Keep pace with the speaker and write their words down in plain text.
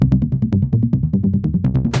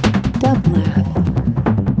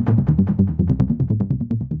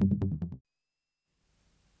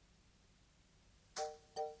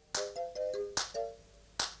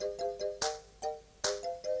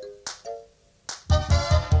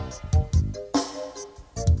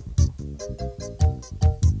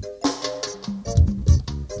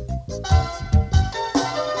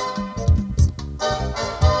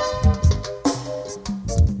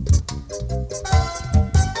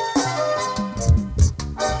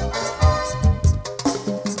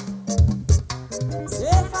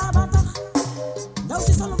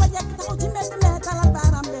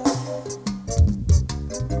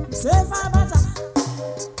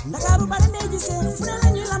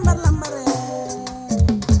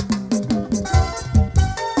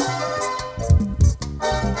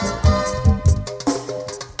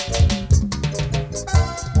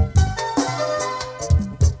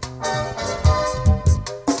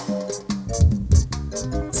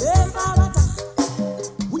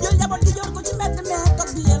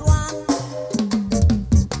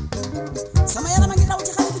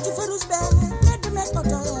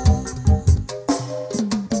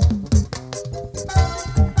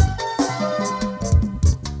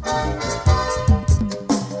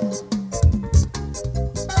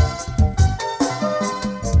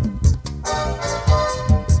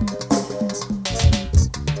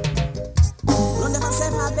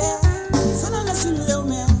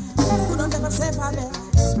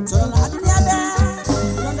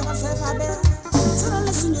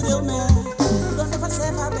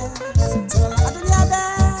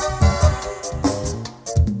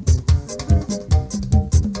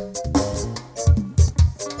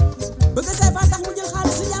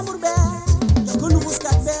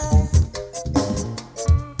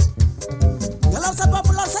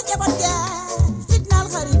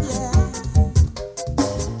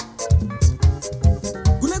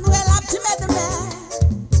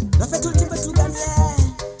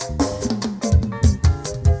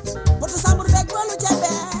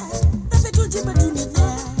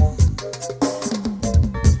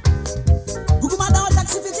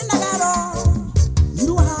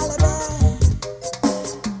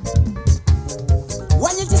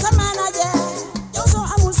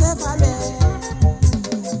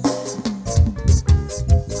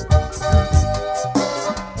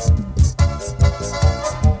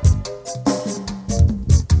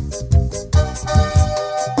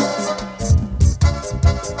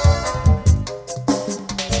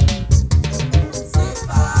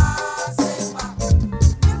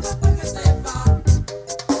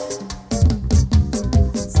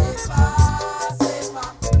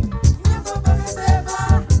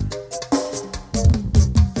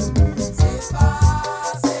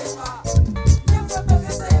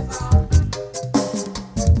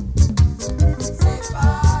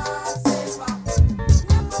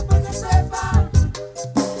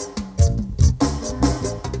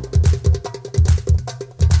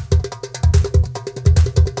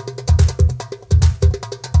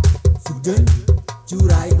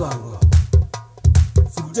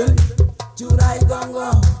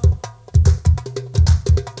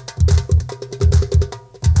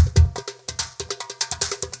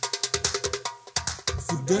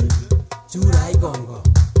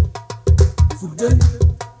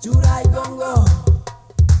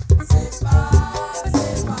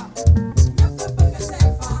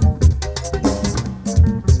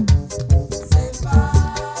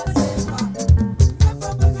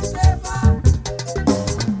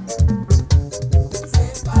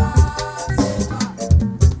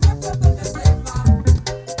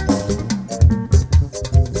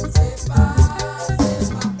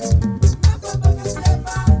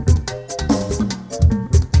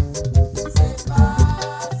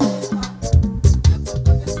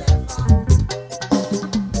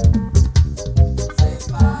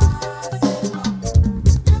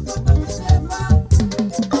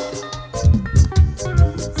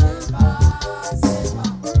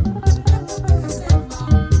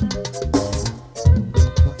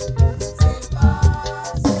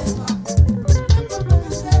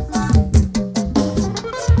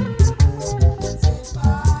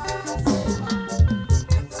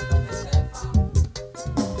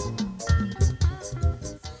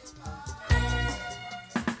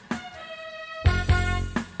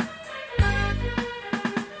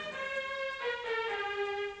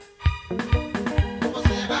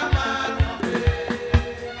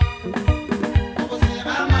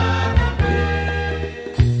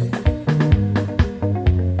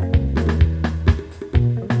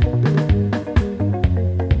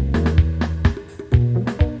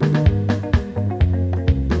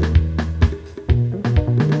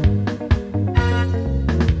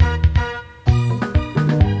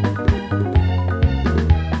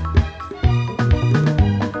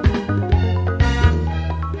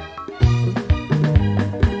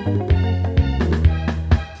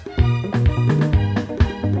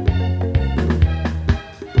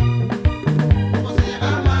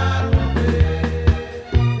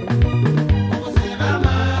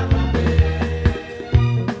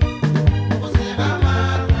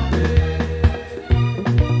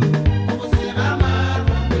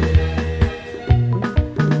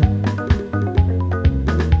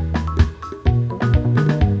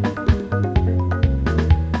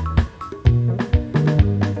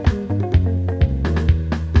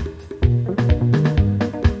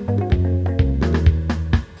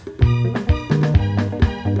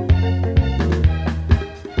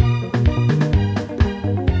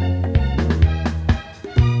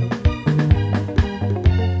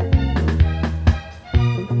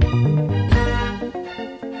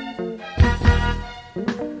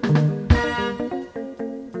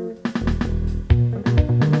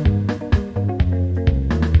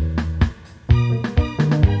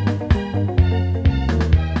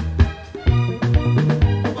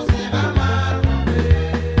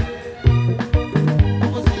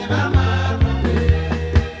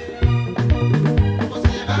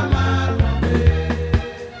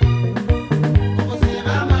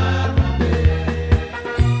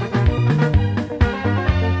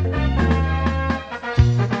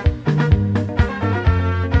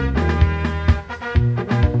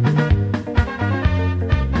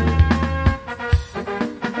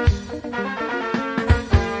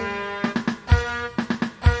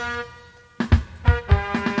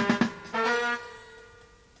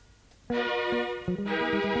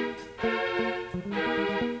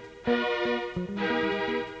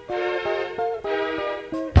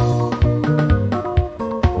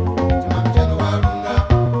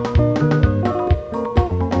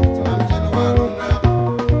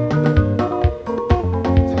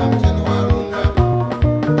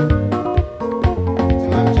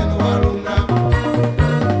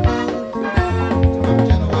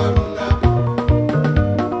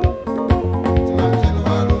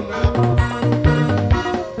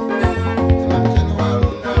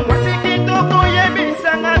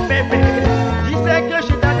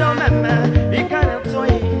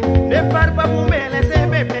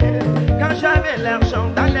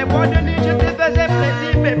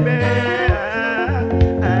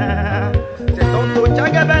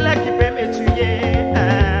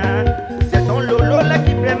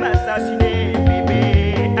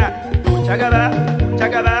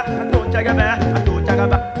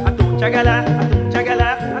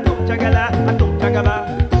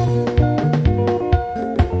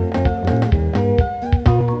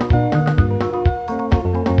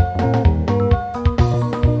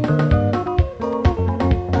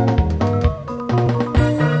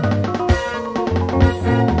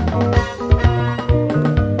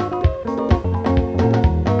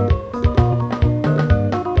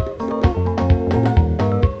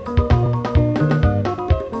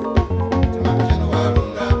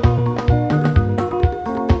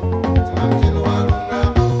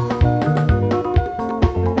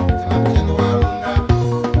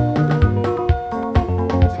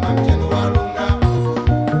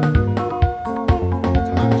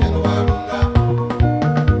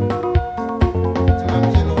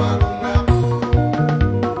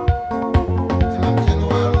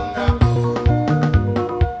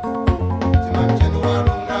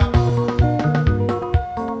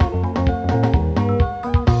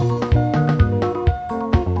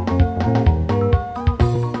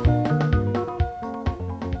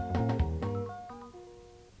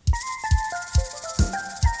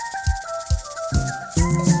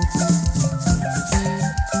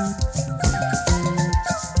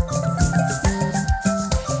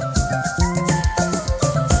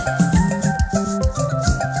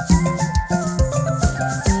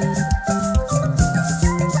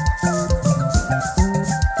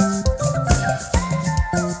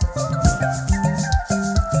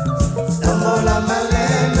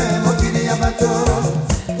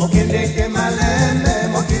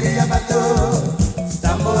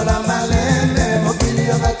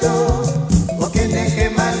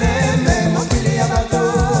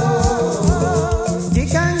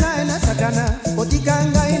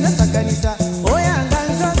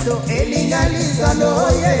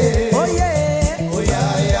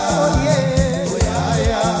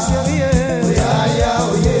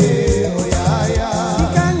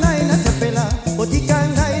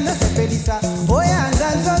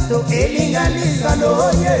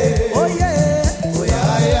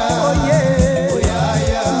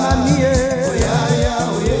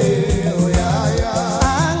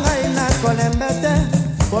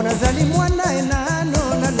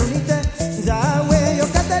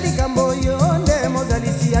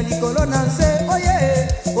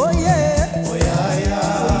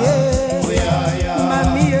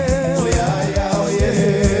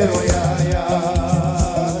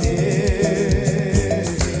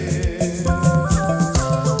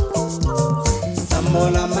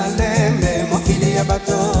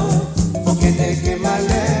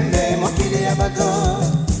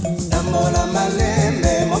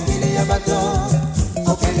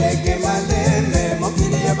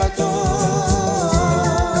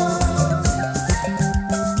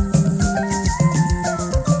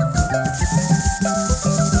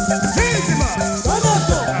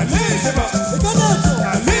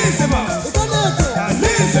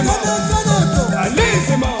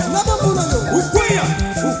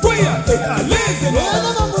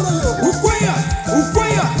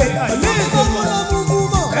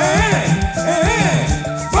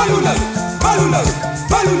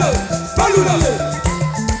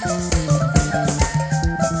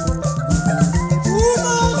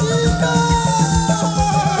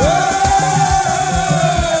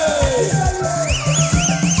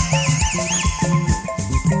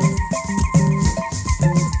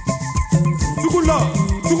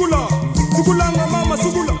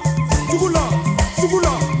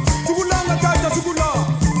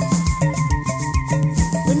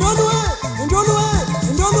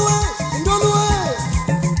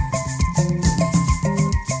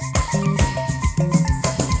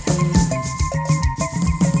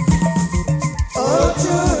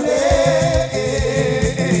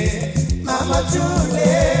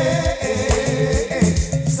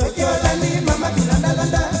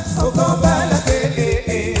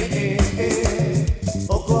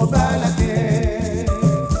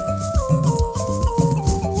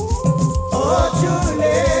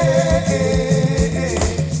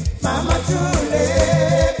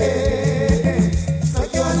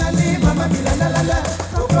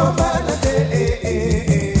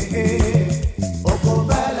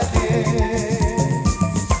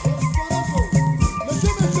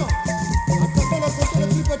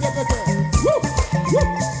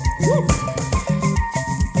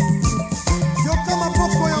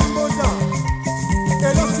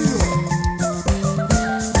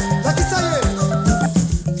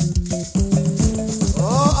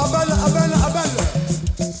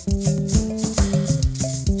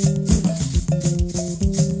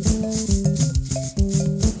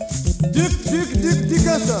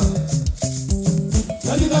Dikasa.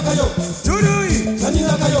 Nani nakayo? Churui. Nani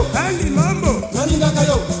nakayo? Ali Mambo. Nani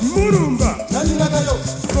nakayo? Murumba. Nani nakayo?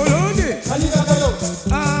 Kolonge. Nani nakayo?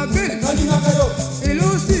 Abel. Nani nakayo?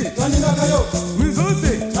 Elosi. Nani nakayo?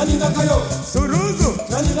 Mizose. Nani nakayo? Sorozo.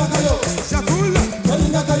 Nani nakayo? Shakula. Nani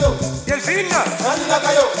nakayo? Delfina. Nani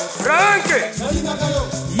nakayo? Franke. Nani nakayo?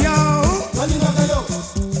 Yao. Nani nakayo?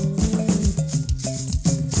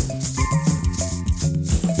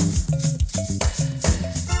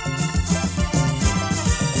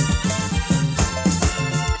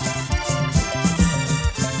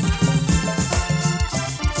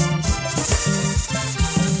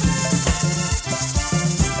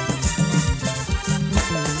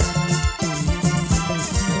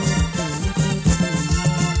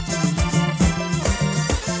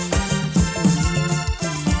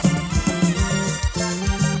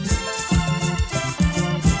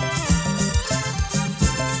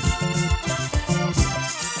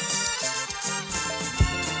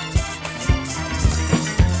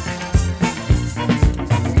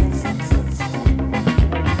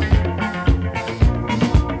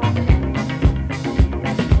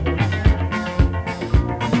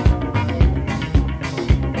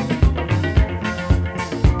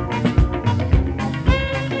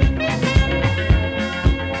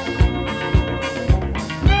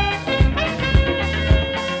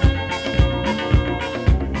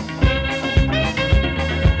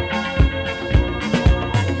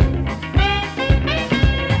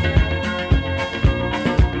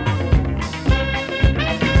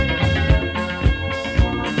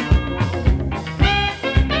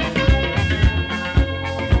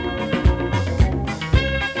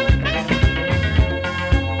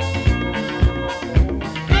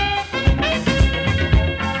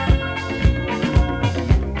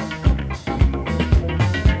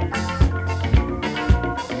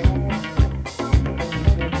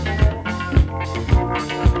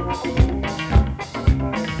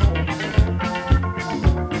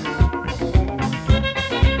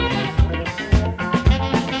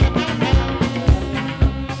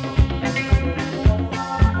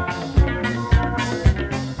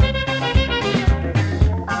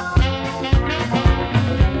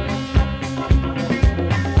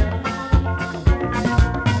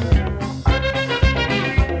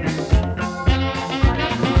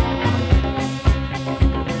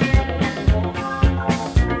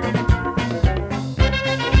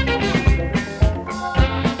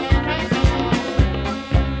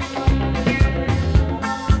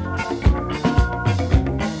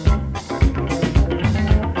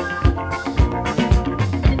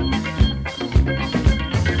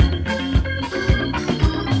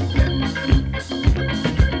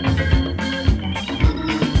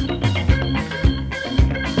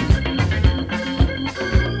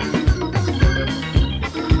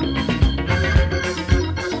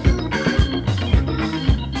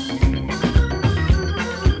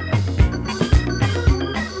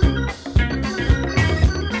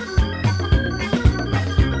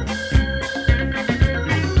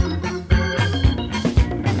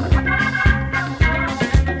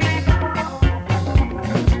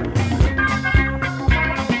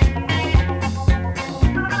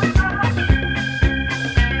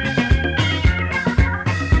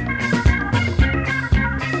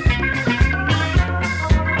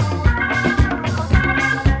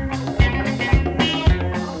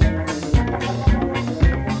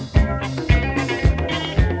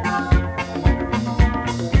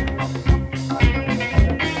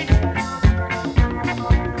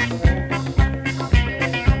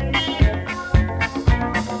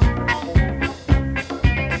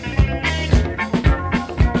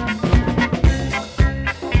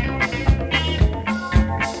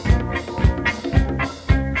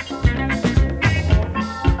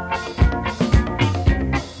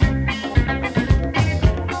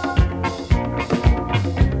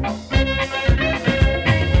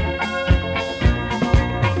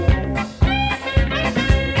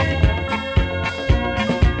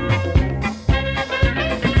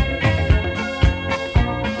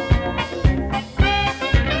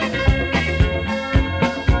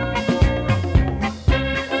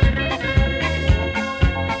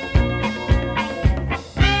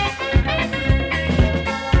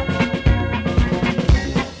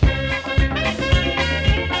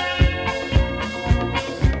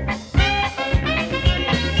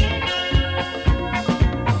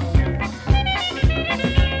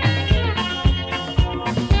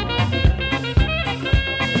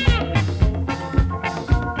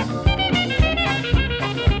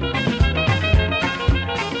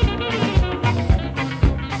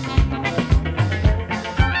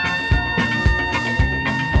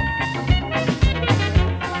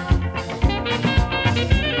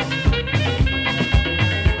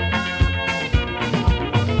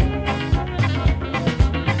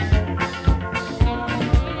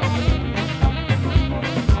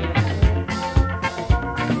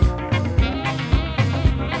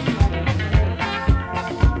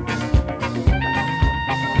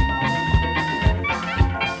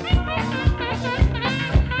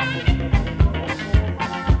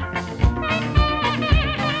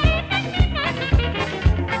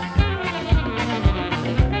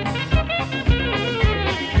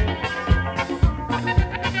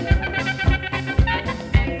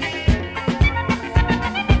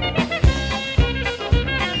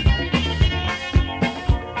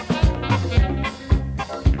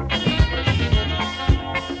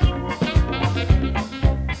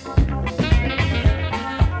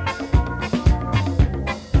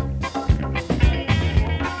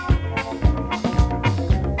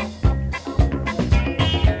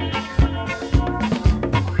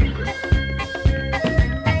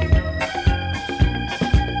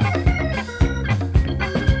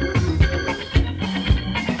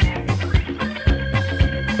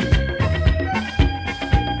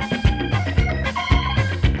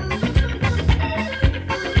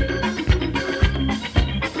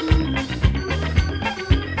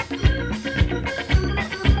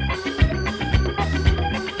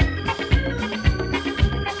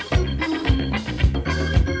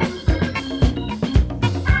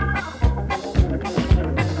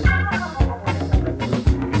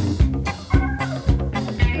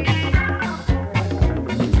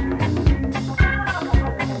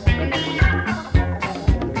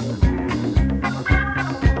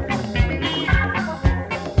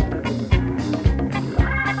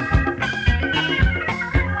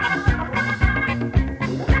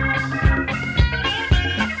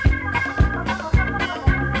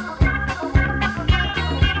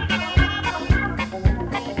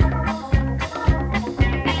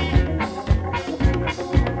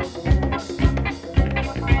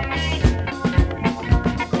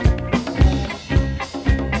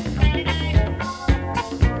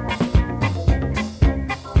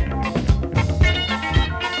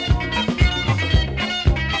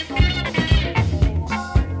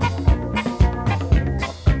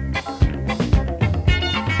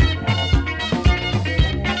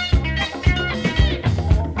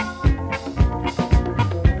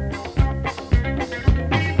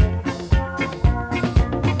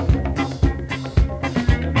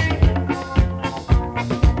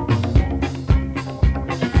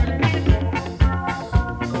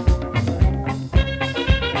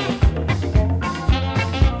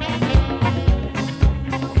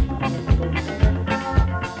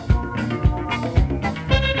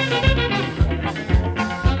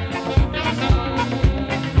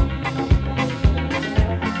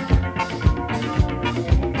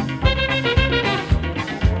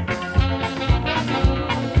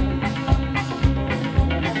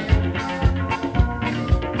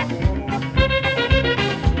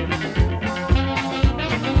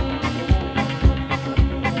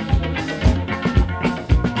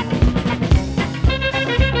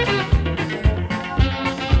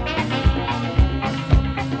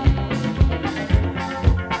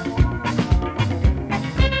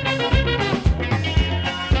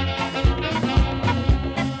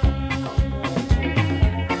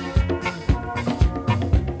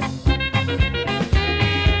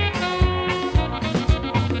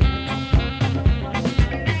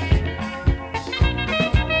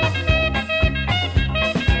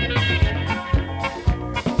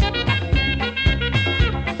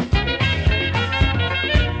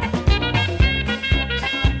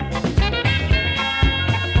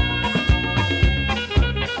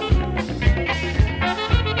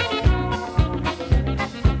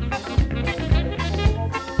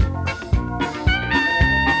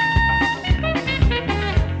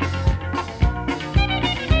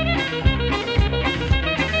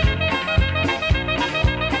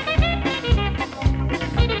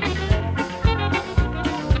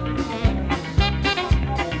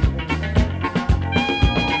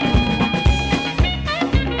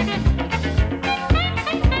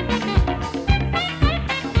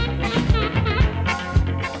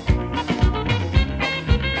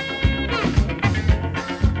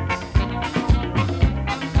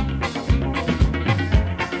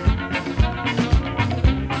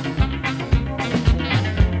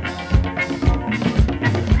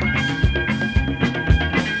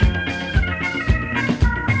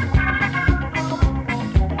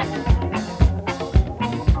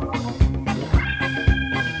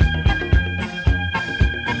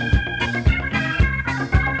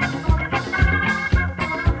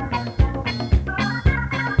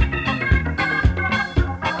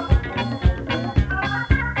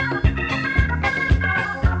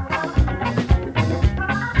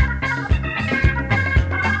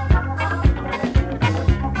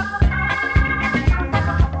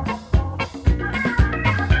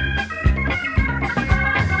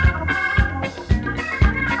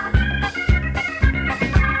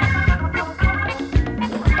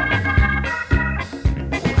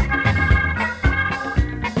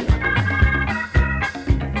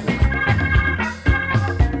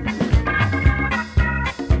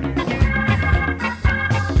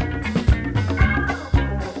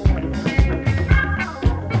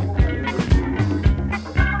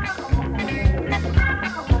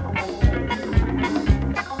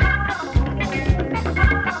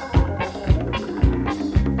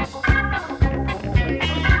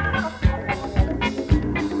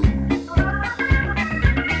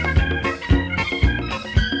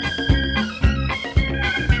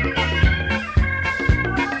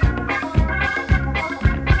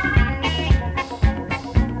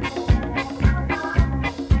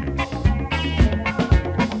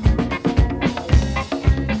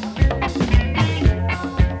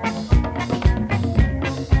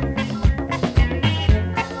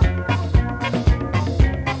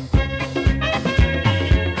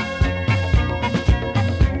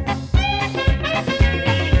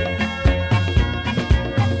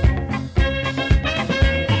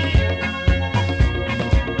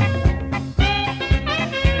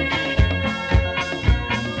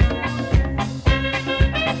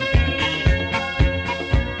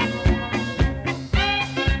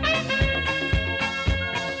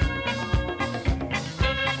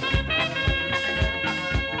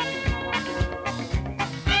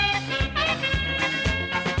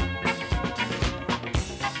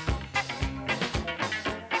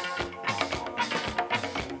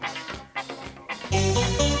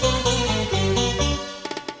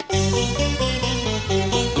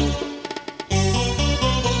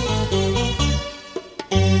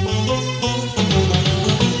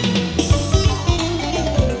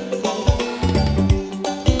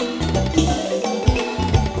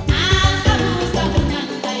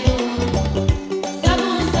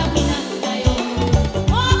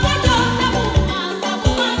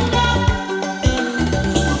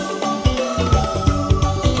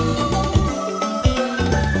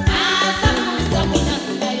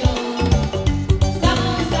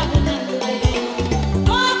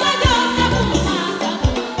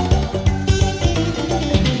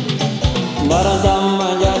 Baratama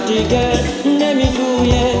jatike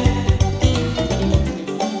nemisuye.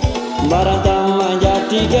 Baratama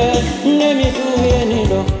jatike nemisuye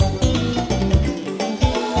nido.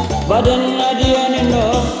 Baden nadia nido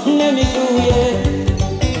nemisuye.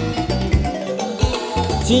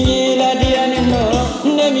 Sinyila dia nido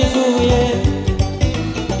nemisuye.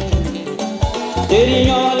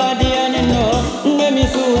 Teriñola dia nido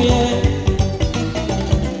nemisuye.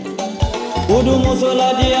 Udu musola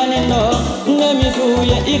dia nido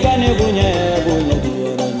nemisuye. Ikane bunye bunye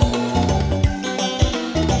dia.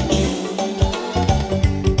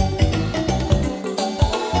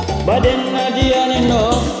 Baden nadia nido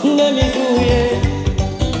nemisuye.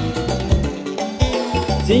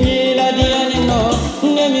 Sinyila dia nido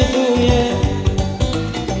nemisuye.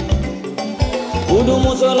 Udu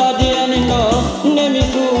musola dia nido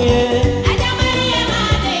nemisuye.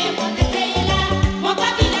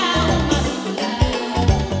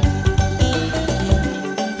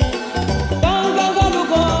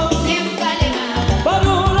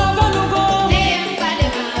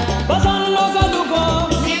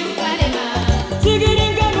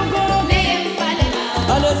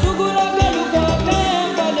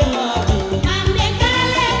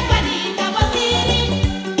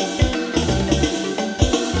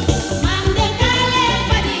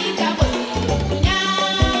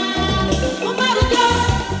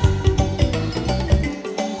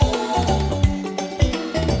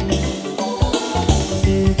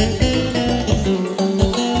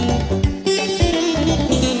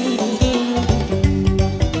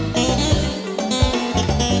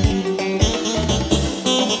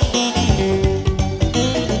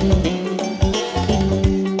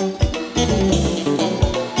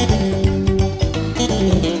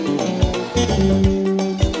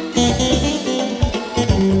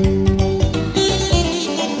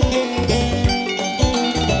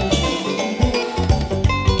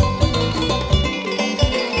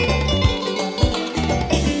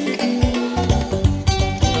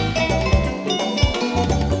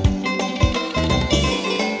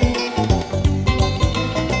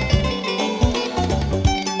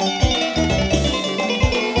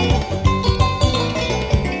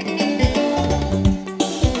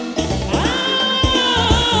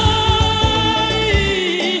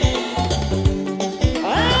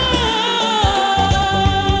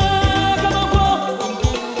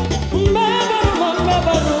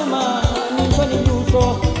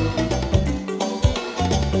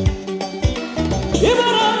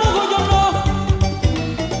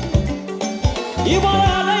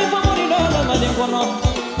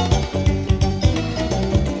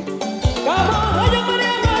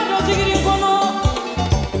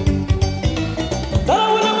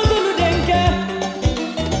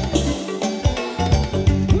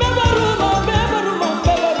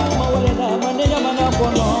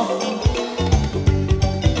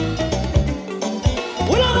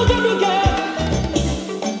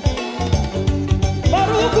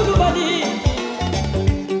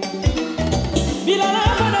 Bila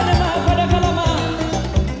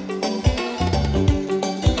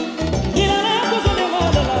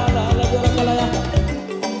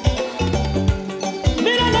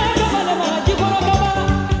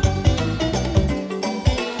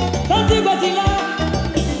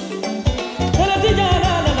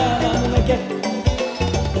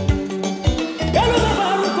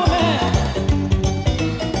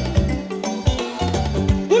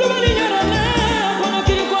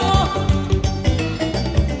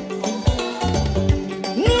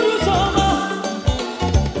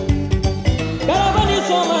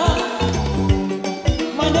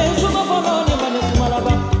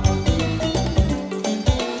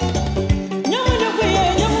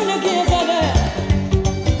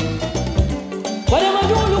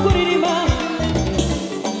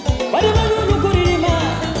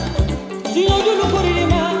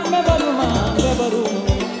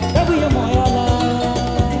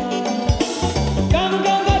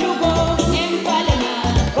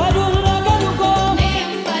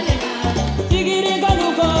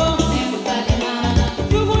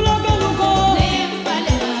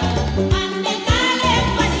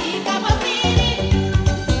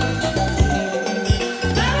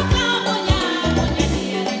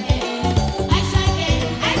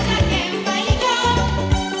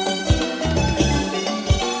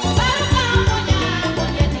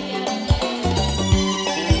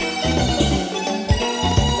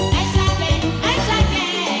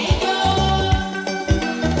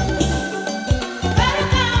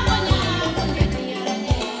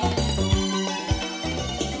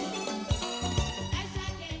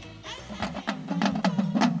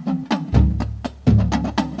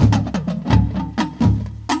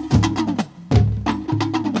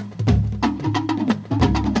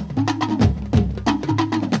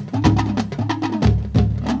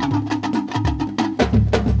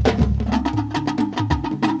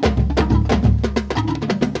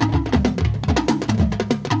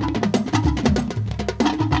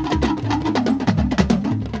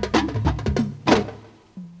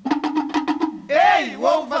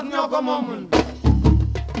ko moomul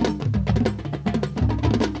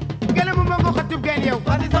gëlëm mu ko xatub gen yow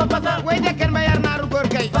fasi soo fasa way jekken ba yar naaru góor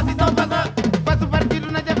kay fasi soo fasa fasu parti du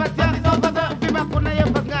na jafa fasi soo fasa fi bakku na yow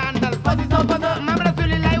fas nga àndal fasi soo fasa mam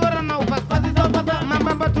rasulilaay waroon naw fas fasi soo fasa mam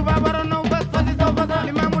bamba tuba waroon naw fas fasi soo fasa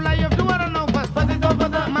limaamu lay yof du waroon naw fas fasi soo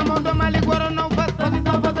fasa mam Ondo Malik waroon naw fas fasi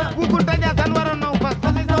soo fasa bu Kunta Njaasaan waroon naw fas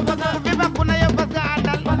fasi soo fasa fi bakku na yow fas nga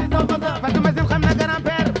àndal fasi soo fasa fasu masil xam na grand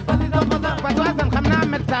père fasi soo fasa fasu asan xam na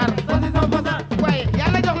Ahmed Sarr fasi soo fasa waaye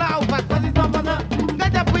yàlla jox la aw fas fasi soo fasa nga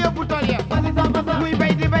jàpp yóbbu tool ya fasi soo fasa muy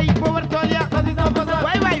bay di bay boo war tool ya fasi soo fasa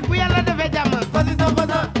waay waay bu yàlla defee jàmm fasi soo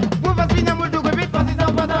fasa bu fas bi ñamul dugub bi fasi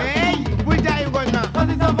soo fasa hey bul jaayu ngooñ na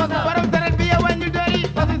fasi soo fasa borom saret bi ya wàññi doori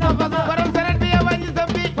fasi soo fasa borom saret bi ya wàññi sëf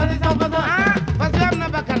bi fasi soo fasa ah fas bi am na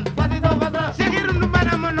bakkan fasi soo fasa Cheikh Irum du man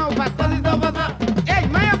amoon naw fas fasi soo fasa hey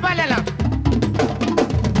ma yóbbaale la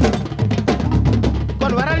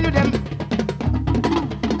kon waral ñu dem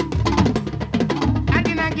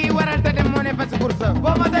àddina ngi waral te dem moo ne fas course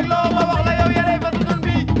boo ma dégloo ma wax la yow yare fas dun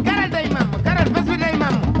bi karal day mam karal fas bi day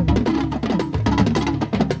mam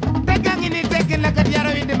tegga ngi ni teggin la kat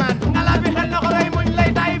yaro indi man ngala bi xel na ko rey muñ lay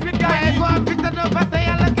tayi fit gaa yi ko am fit te doo fàtte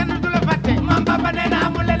yàlla kenn du la fàtte mam Bamba nee na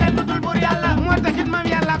amul leneen lu dul buur yàlla moo taxit mam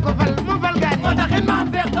yàlla ko fal mu fal gaañi moo taxit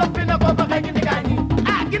mam seex topp bi na ko baxee gindi gaañi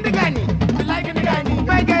ah gindi gaañi bilaay gindi gaañi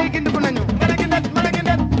bay gaa yi gindi ko nañu nga ne gindet mën a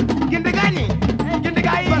gindet gindi gaañi gindi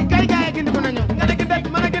gaa yi kon kay gaa yi gindi ko nañu nga ne gindet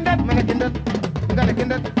mën a gindet mën a gindet nga ne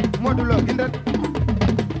gindet Modou Lo gindet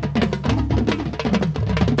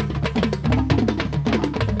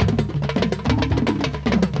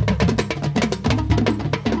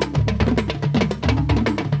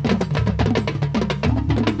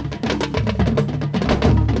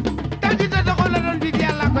taw ji te doxul la doon biit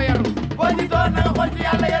yàlla ko yor boo ji doon na nga xool ci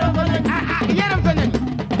yàlla yaram sa ñoñ yaram sa ñoñ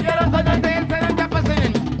yaram sa ñoñ teel sa ñoñ jàppal sa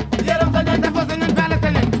ñoñ yaram sa ñoñ jàppal sa ñoñ faale sa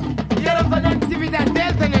ñoñ yaram sa ñoñ ci bidaan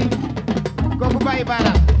teel sa ñoñ kooku bàyyi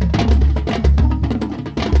baara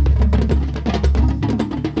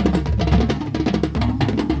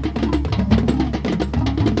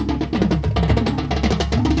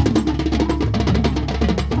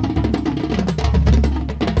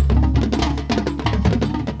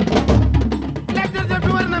lecteur de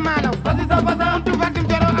du war na maalaw fasi soo fasa untu fatim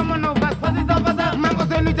joro amoon naw fas fasi soo fasa mam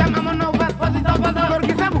Ousseynou Thiam amoon naw fas fasi soo fasa góor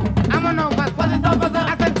gi sabu amoon naw fas fasi soo fasa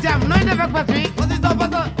Assane Thiam nooy def ak fas wi fasi soo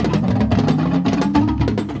fasa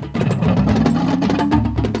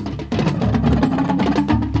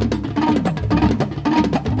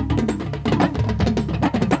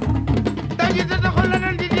taw ji te doxul la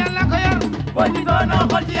doon dit yàlla ko yor boo ji doon na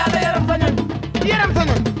xool ci yàlla yaram sa ñoñ yaram sa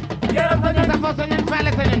ñoñ yaram sa ñoñ safoo sa ñoñ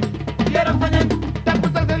faale sa ñoñ yaram sa ñoñ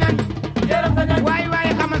tapputal sa ñoñ yaram sa ñoñ waay waay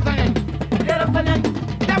xamal sa ñoñ yaram sa ñoñ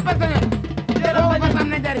jàppal sa ñoñ yaram sa ñoñ am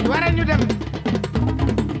na njariñ waral ñu dem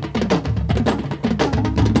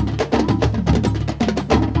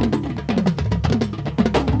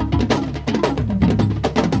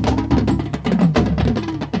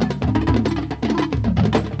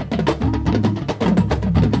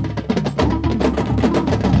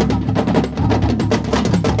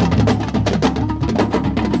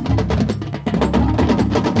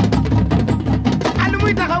al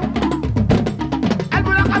muy taxaw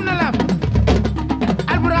alburax am na laaf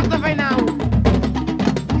alburax dafay naaw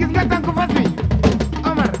gis nga tànk fas wi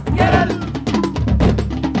Omar yaral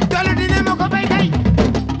toolu dine moo ko bay kay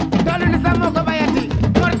toolu ni sax moo ko bayati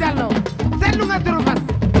Mor Diallo seetlu nga turu fas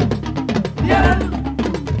yaral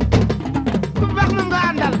ku baax moom nga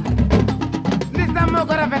àndal ni sax moo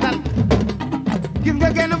ko rafetal gis nga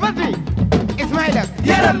genn fas wi Ismaïla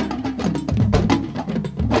yaral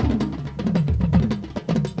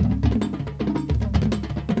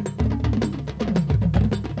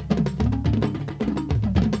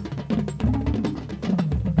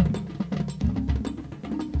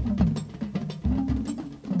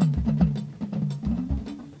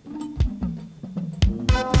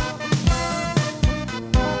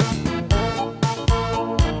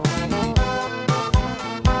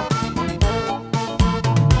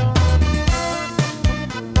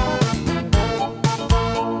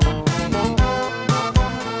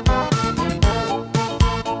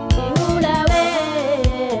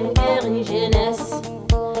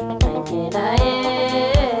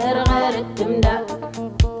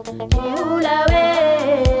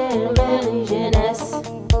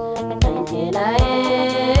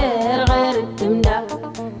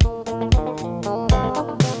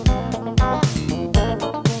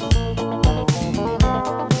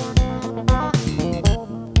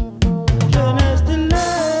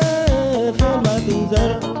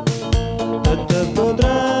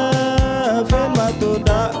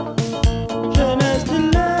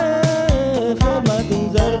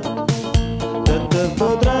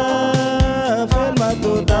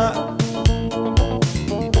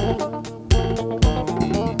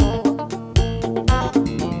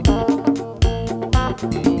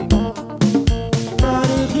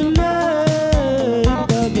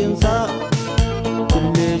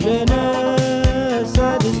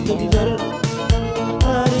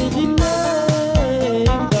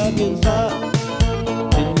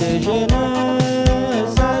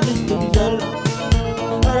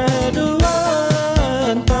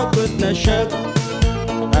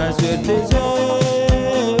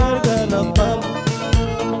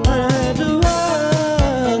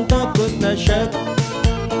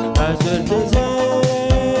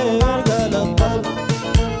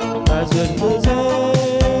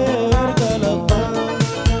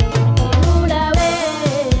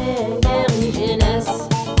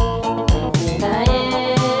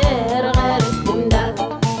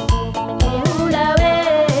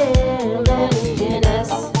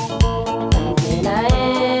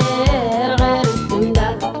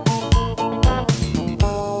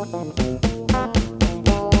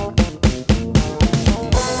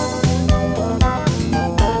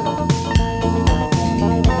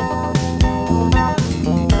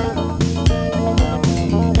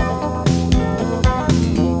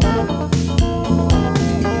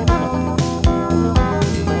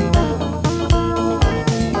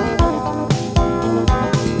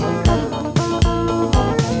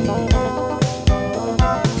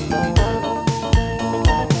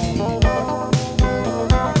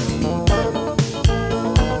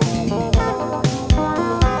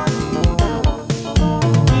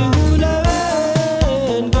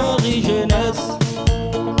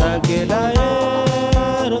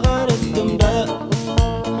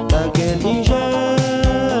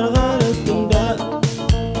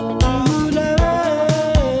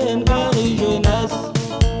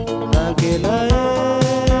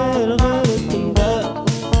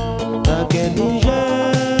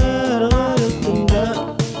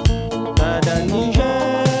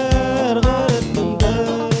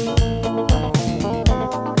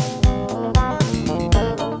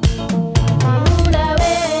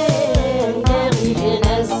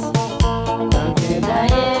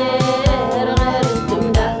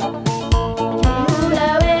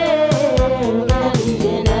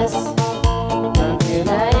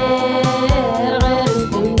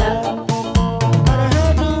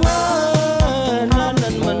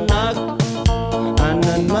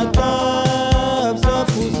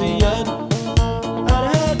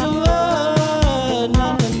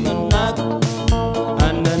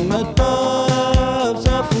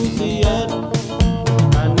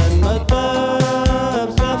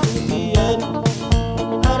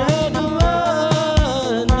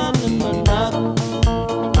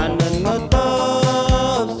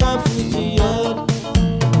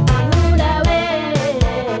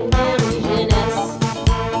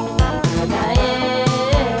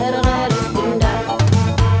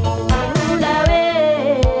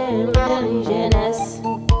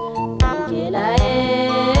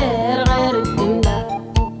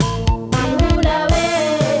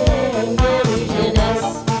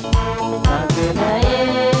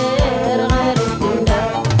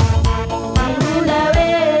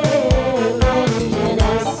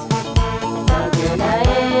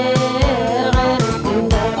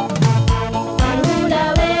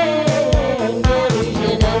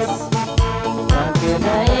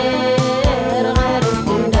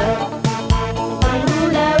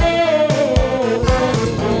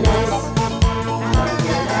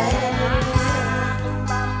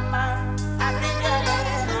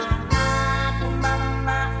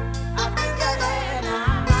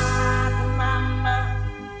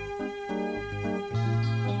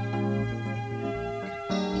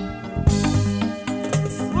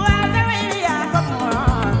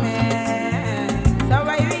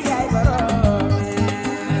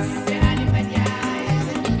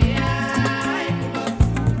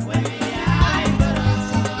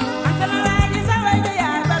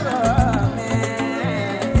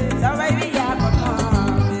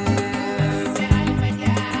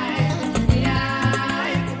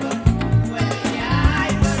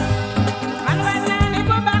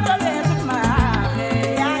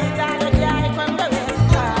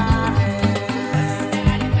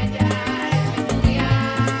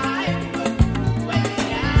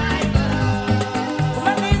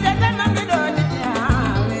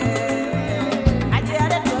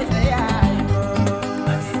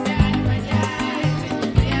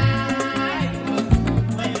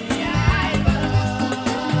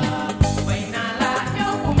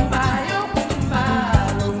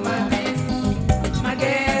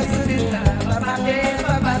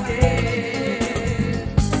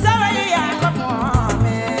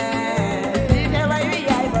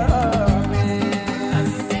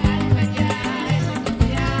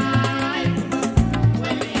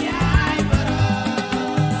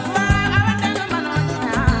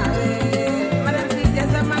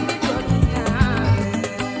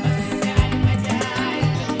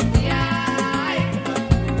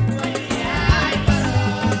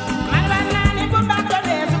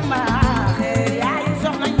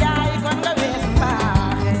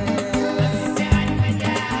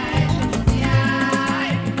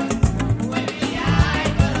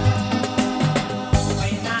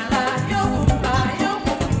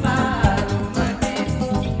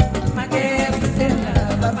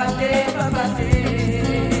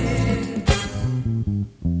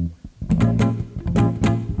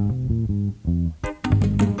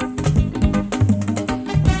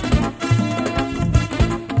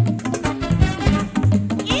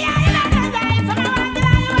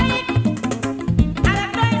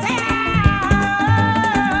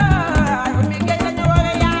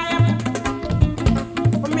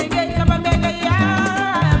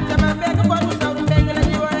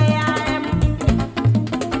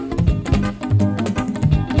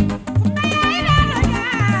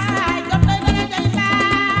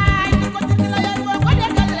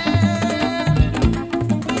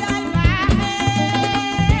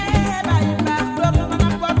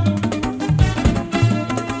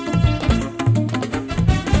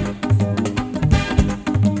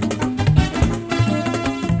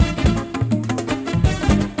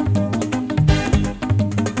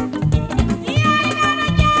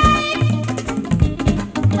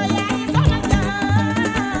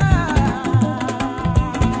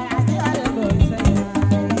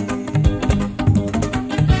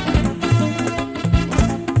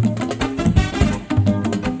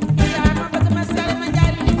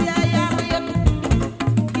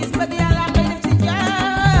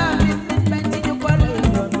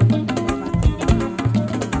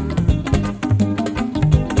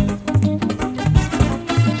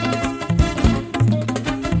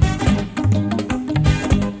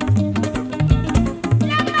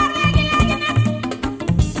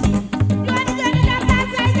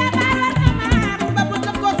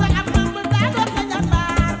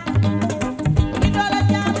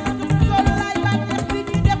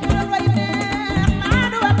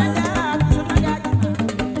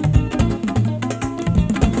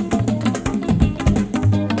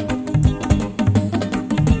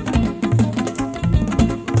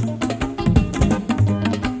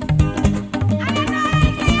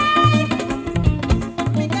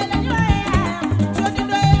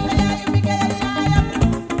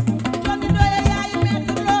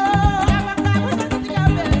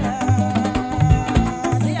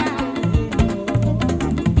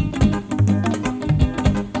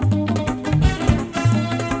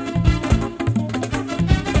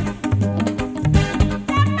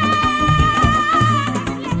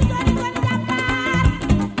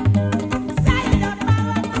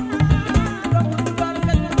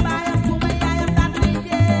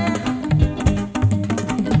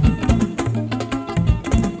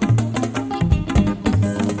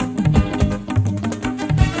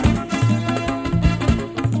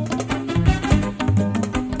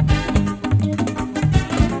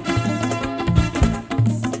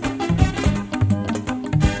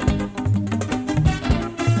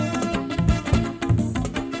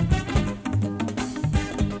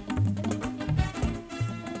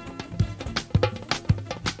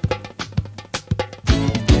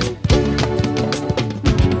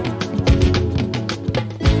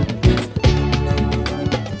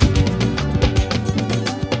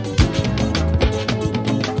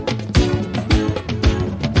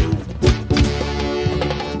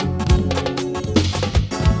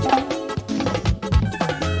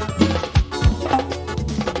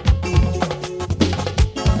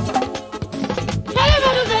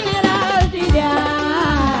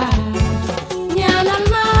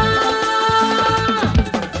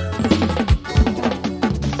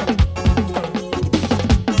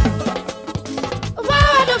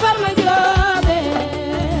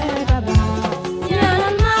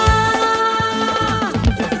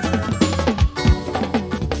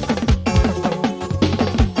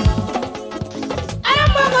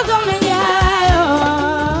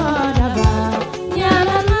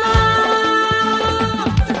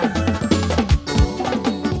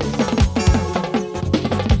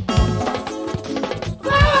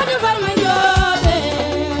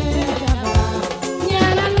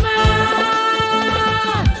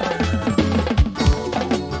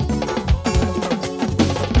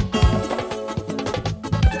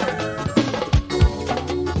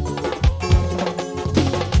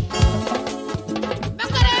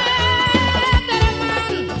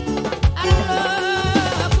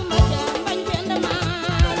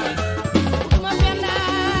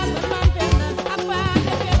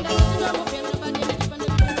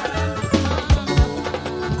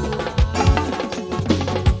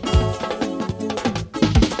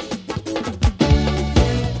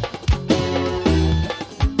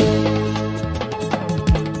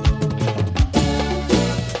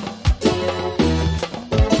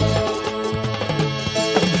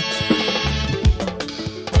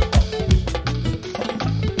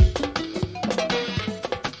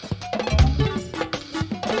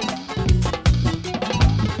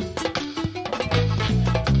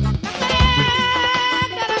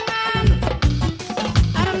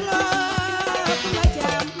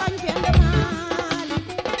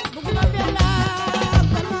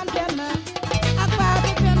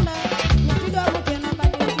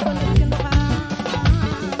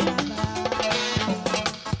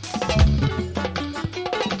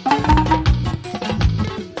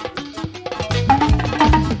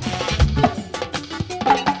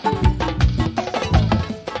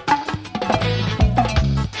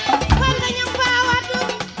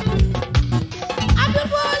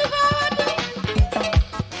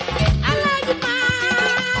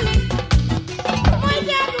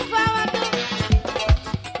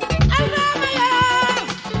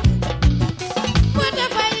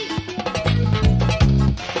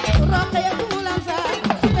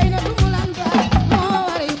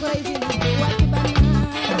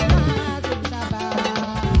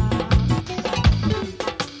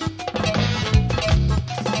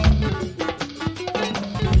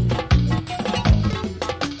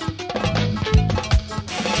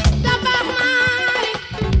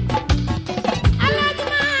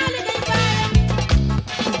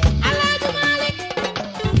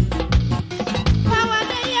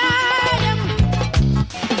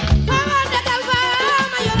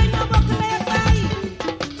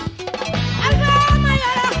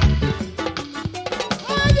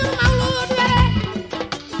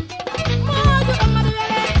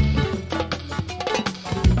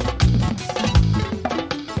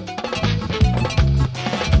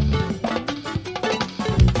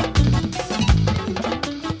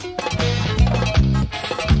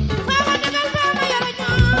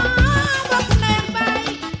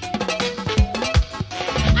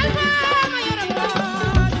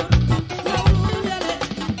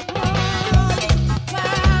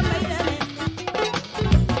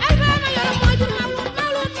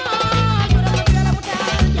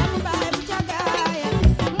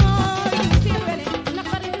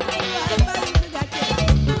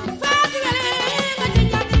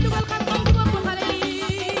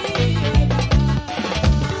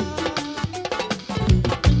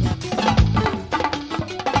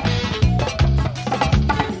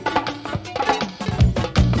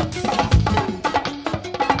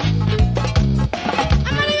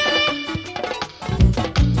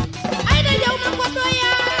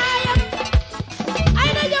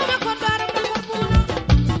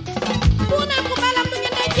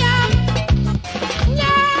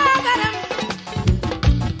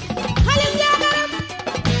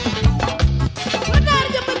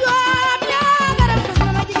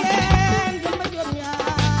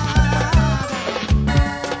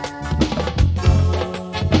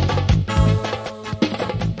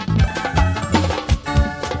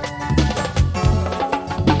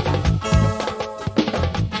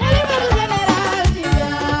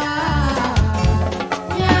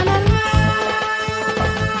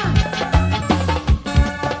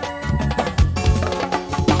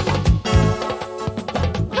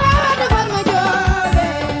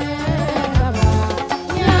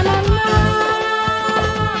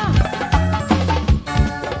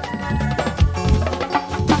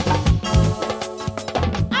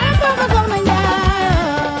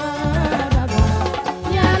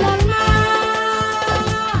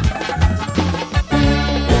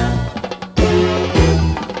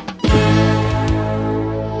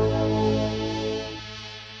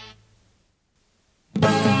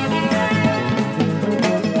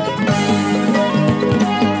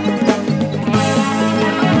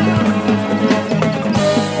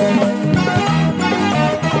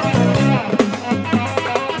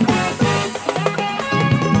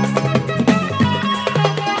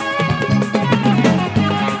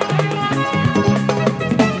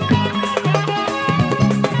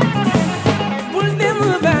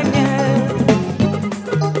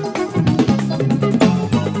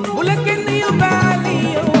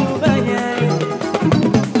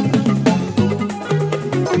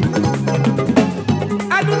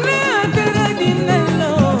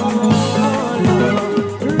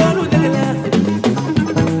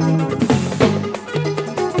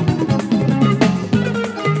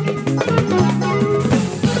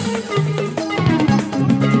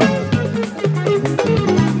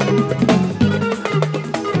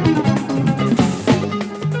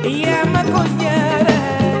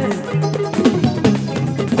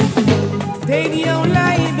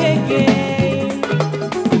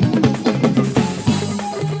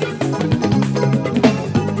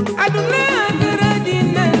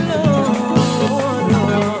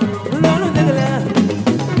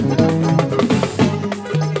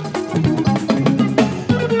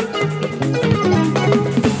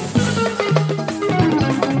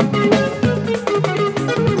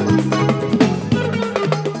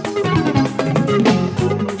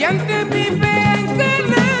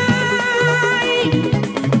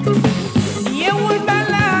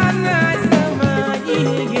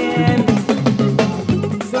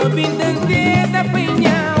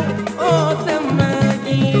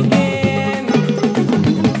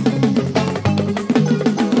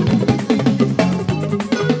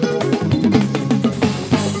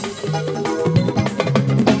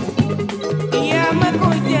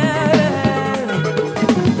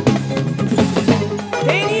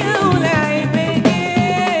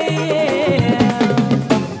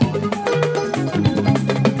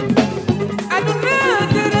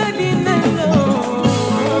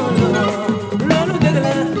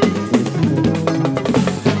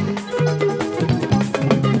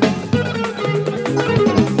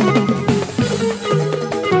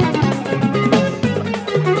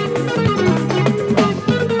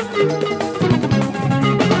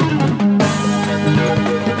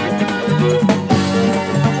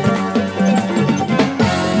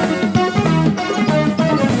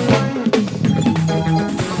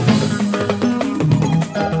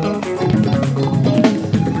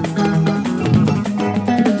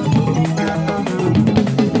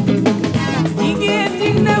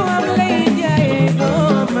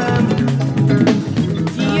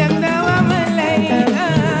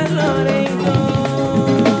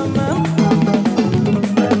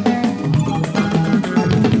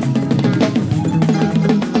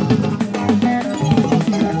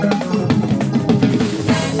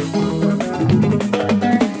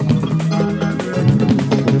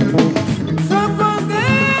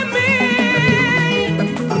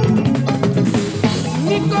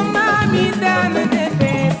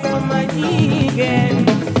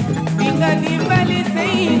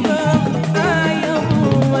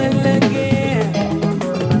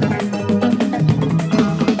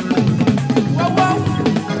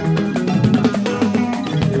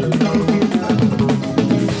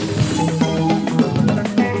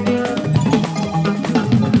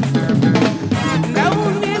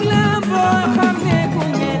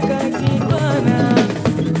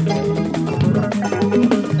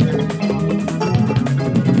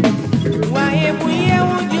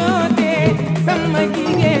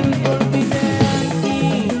jigéen pour bi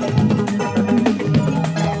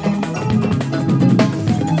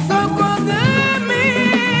soo ko gëmee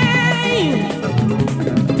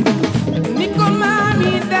ni ko maam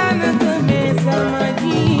yi daan gëmee sama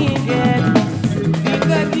jigéen di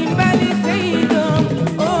nga dimbali say doom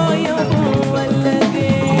oo yow bu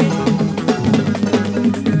ëllëgee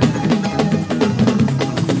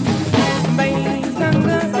mbay sang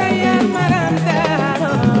sa yar maram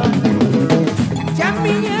daaro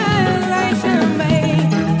càmmiña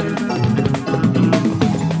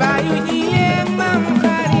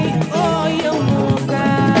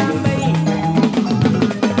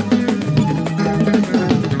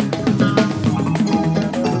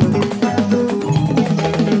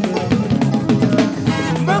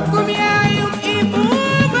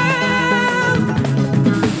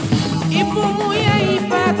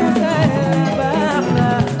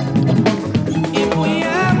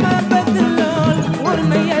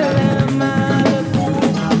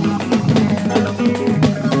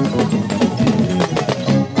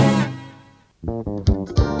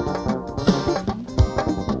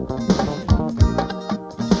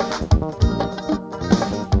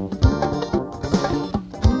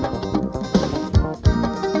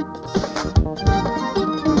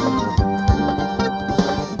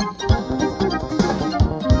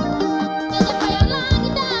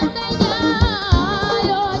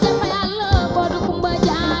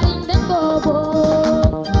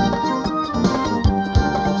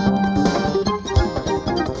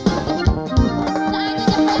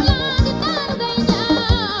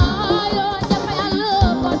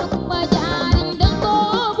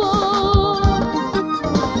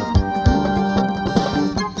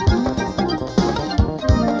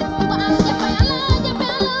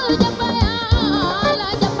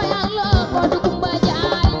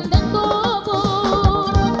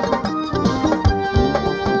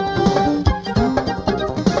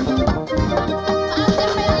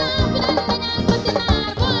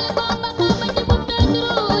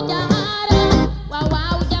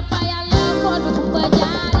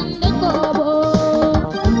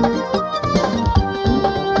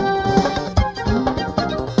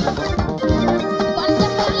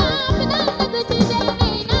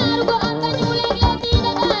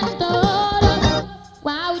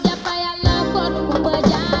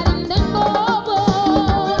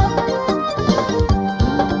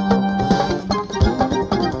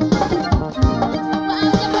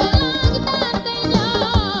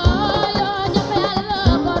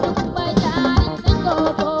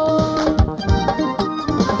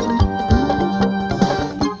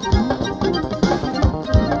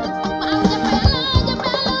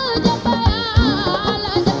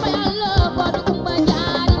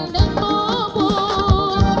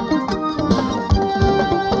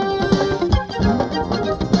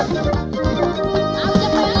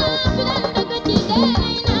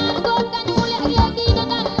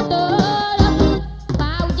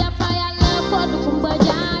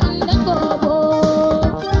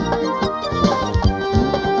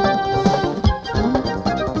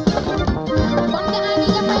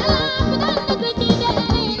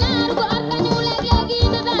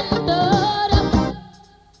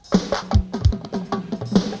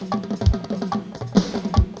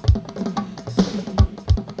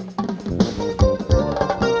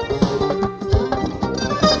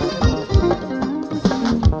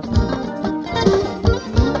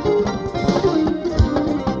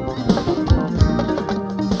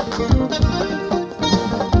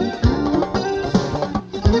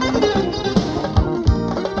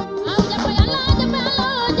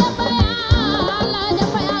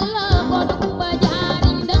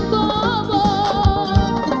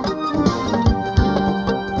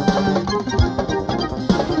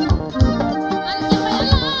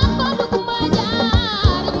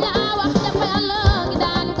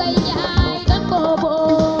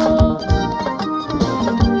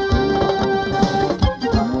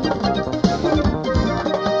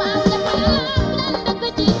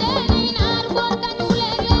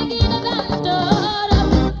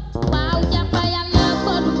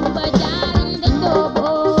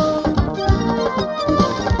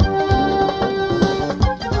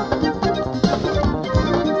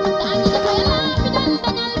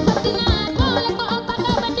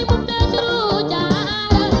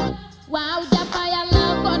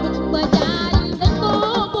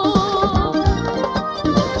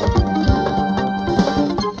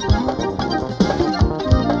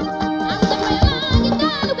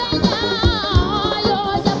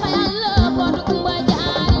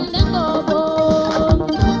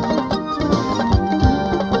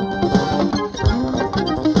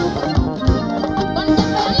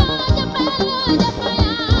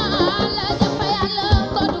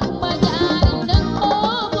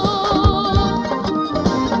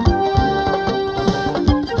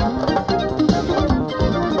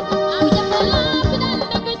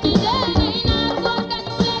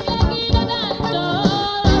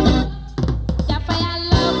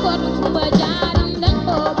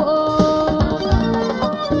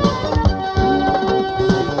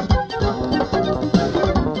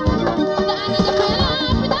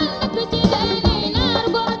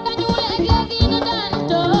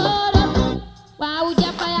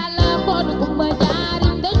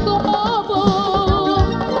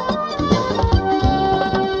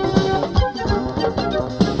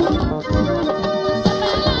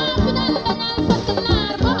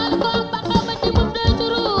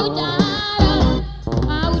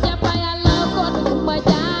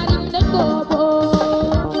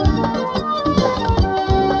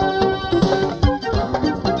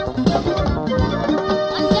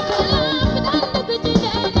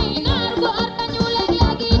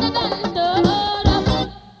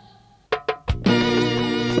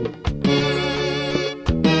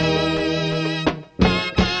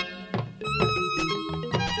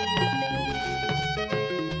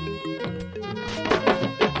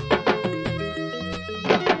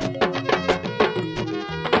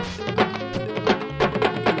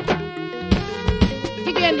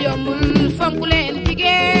jigéen yombul fonk leen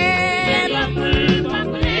jigéen yombul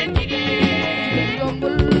fonk leen jigéen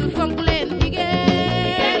yombul fonk leen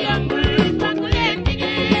jigéen yombul fonk leen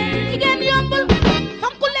jigéen jigéen yombul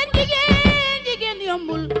fonk leen jigéen jigéen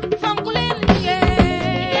yombul fonk leen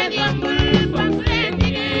jigéen yombul fonk leen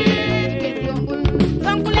jigéen jigéen yombul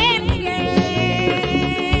fonk leen jigéen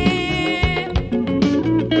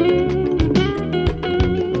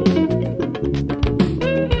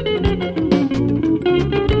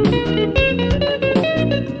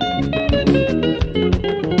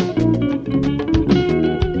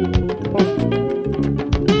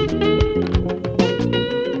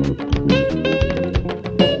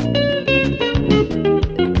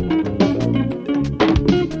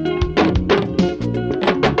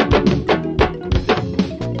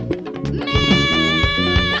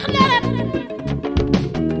neex deret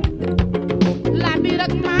la biir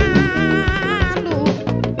ak maandu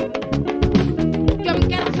jom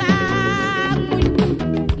kersa muñ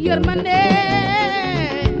yërmande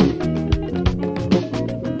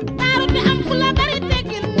taaru te am fu la bari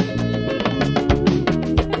teggin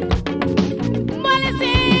mboole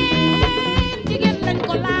seen jigéen lañ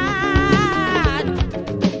ko laaj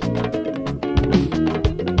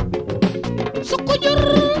su ko jur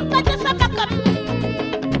ba ca sa bakkan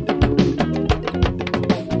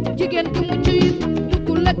jigéen ju mucc yi dugg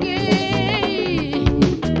liggéey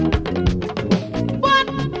boot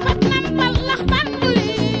fat nampal lax bandu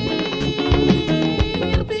liir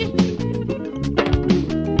bi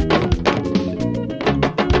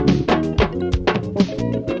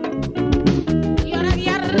yor ak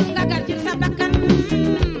yar nga gar ci sa bakkan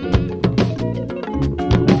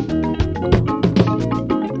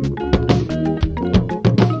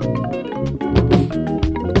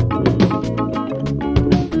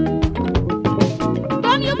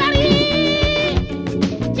doom yu bari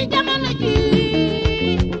ci jamono ji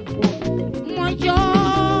mooy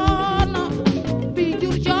coono bi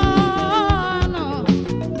jur coono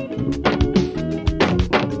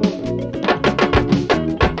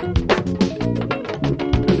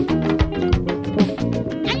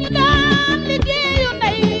añu doom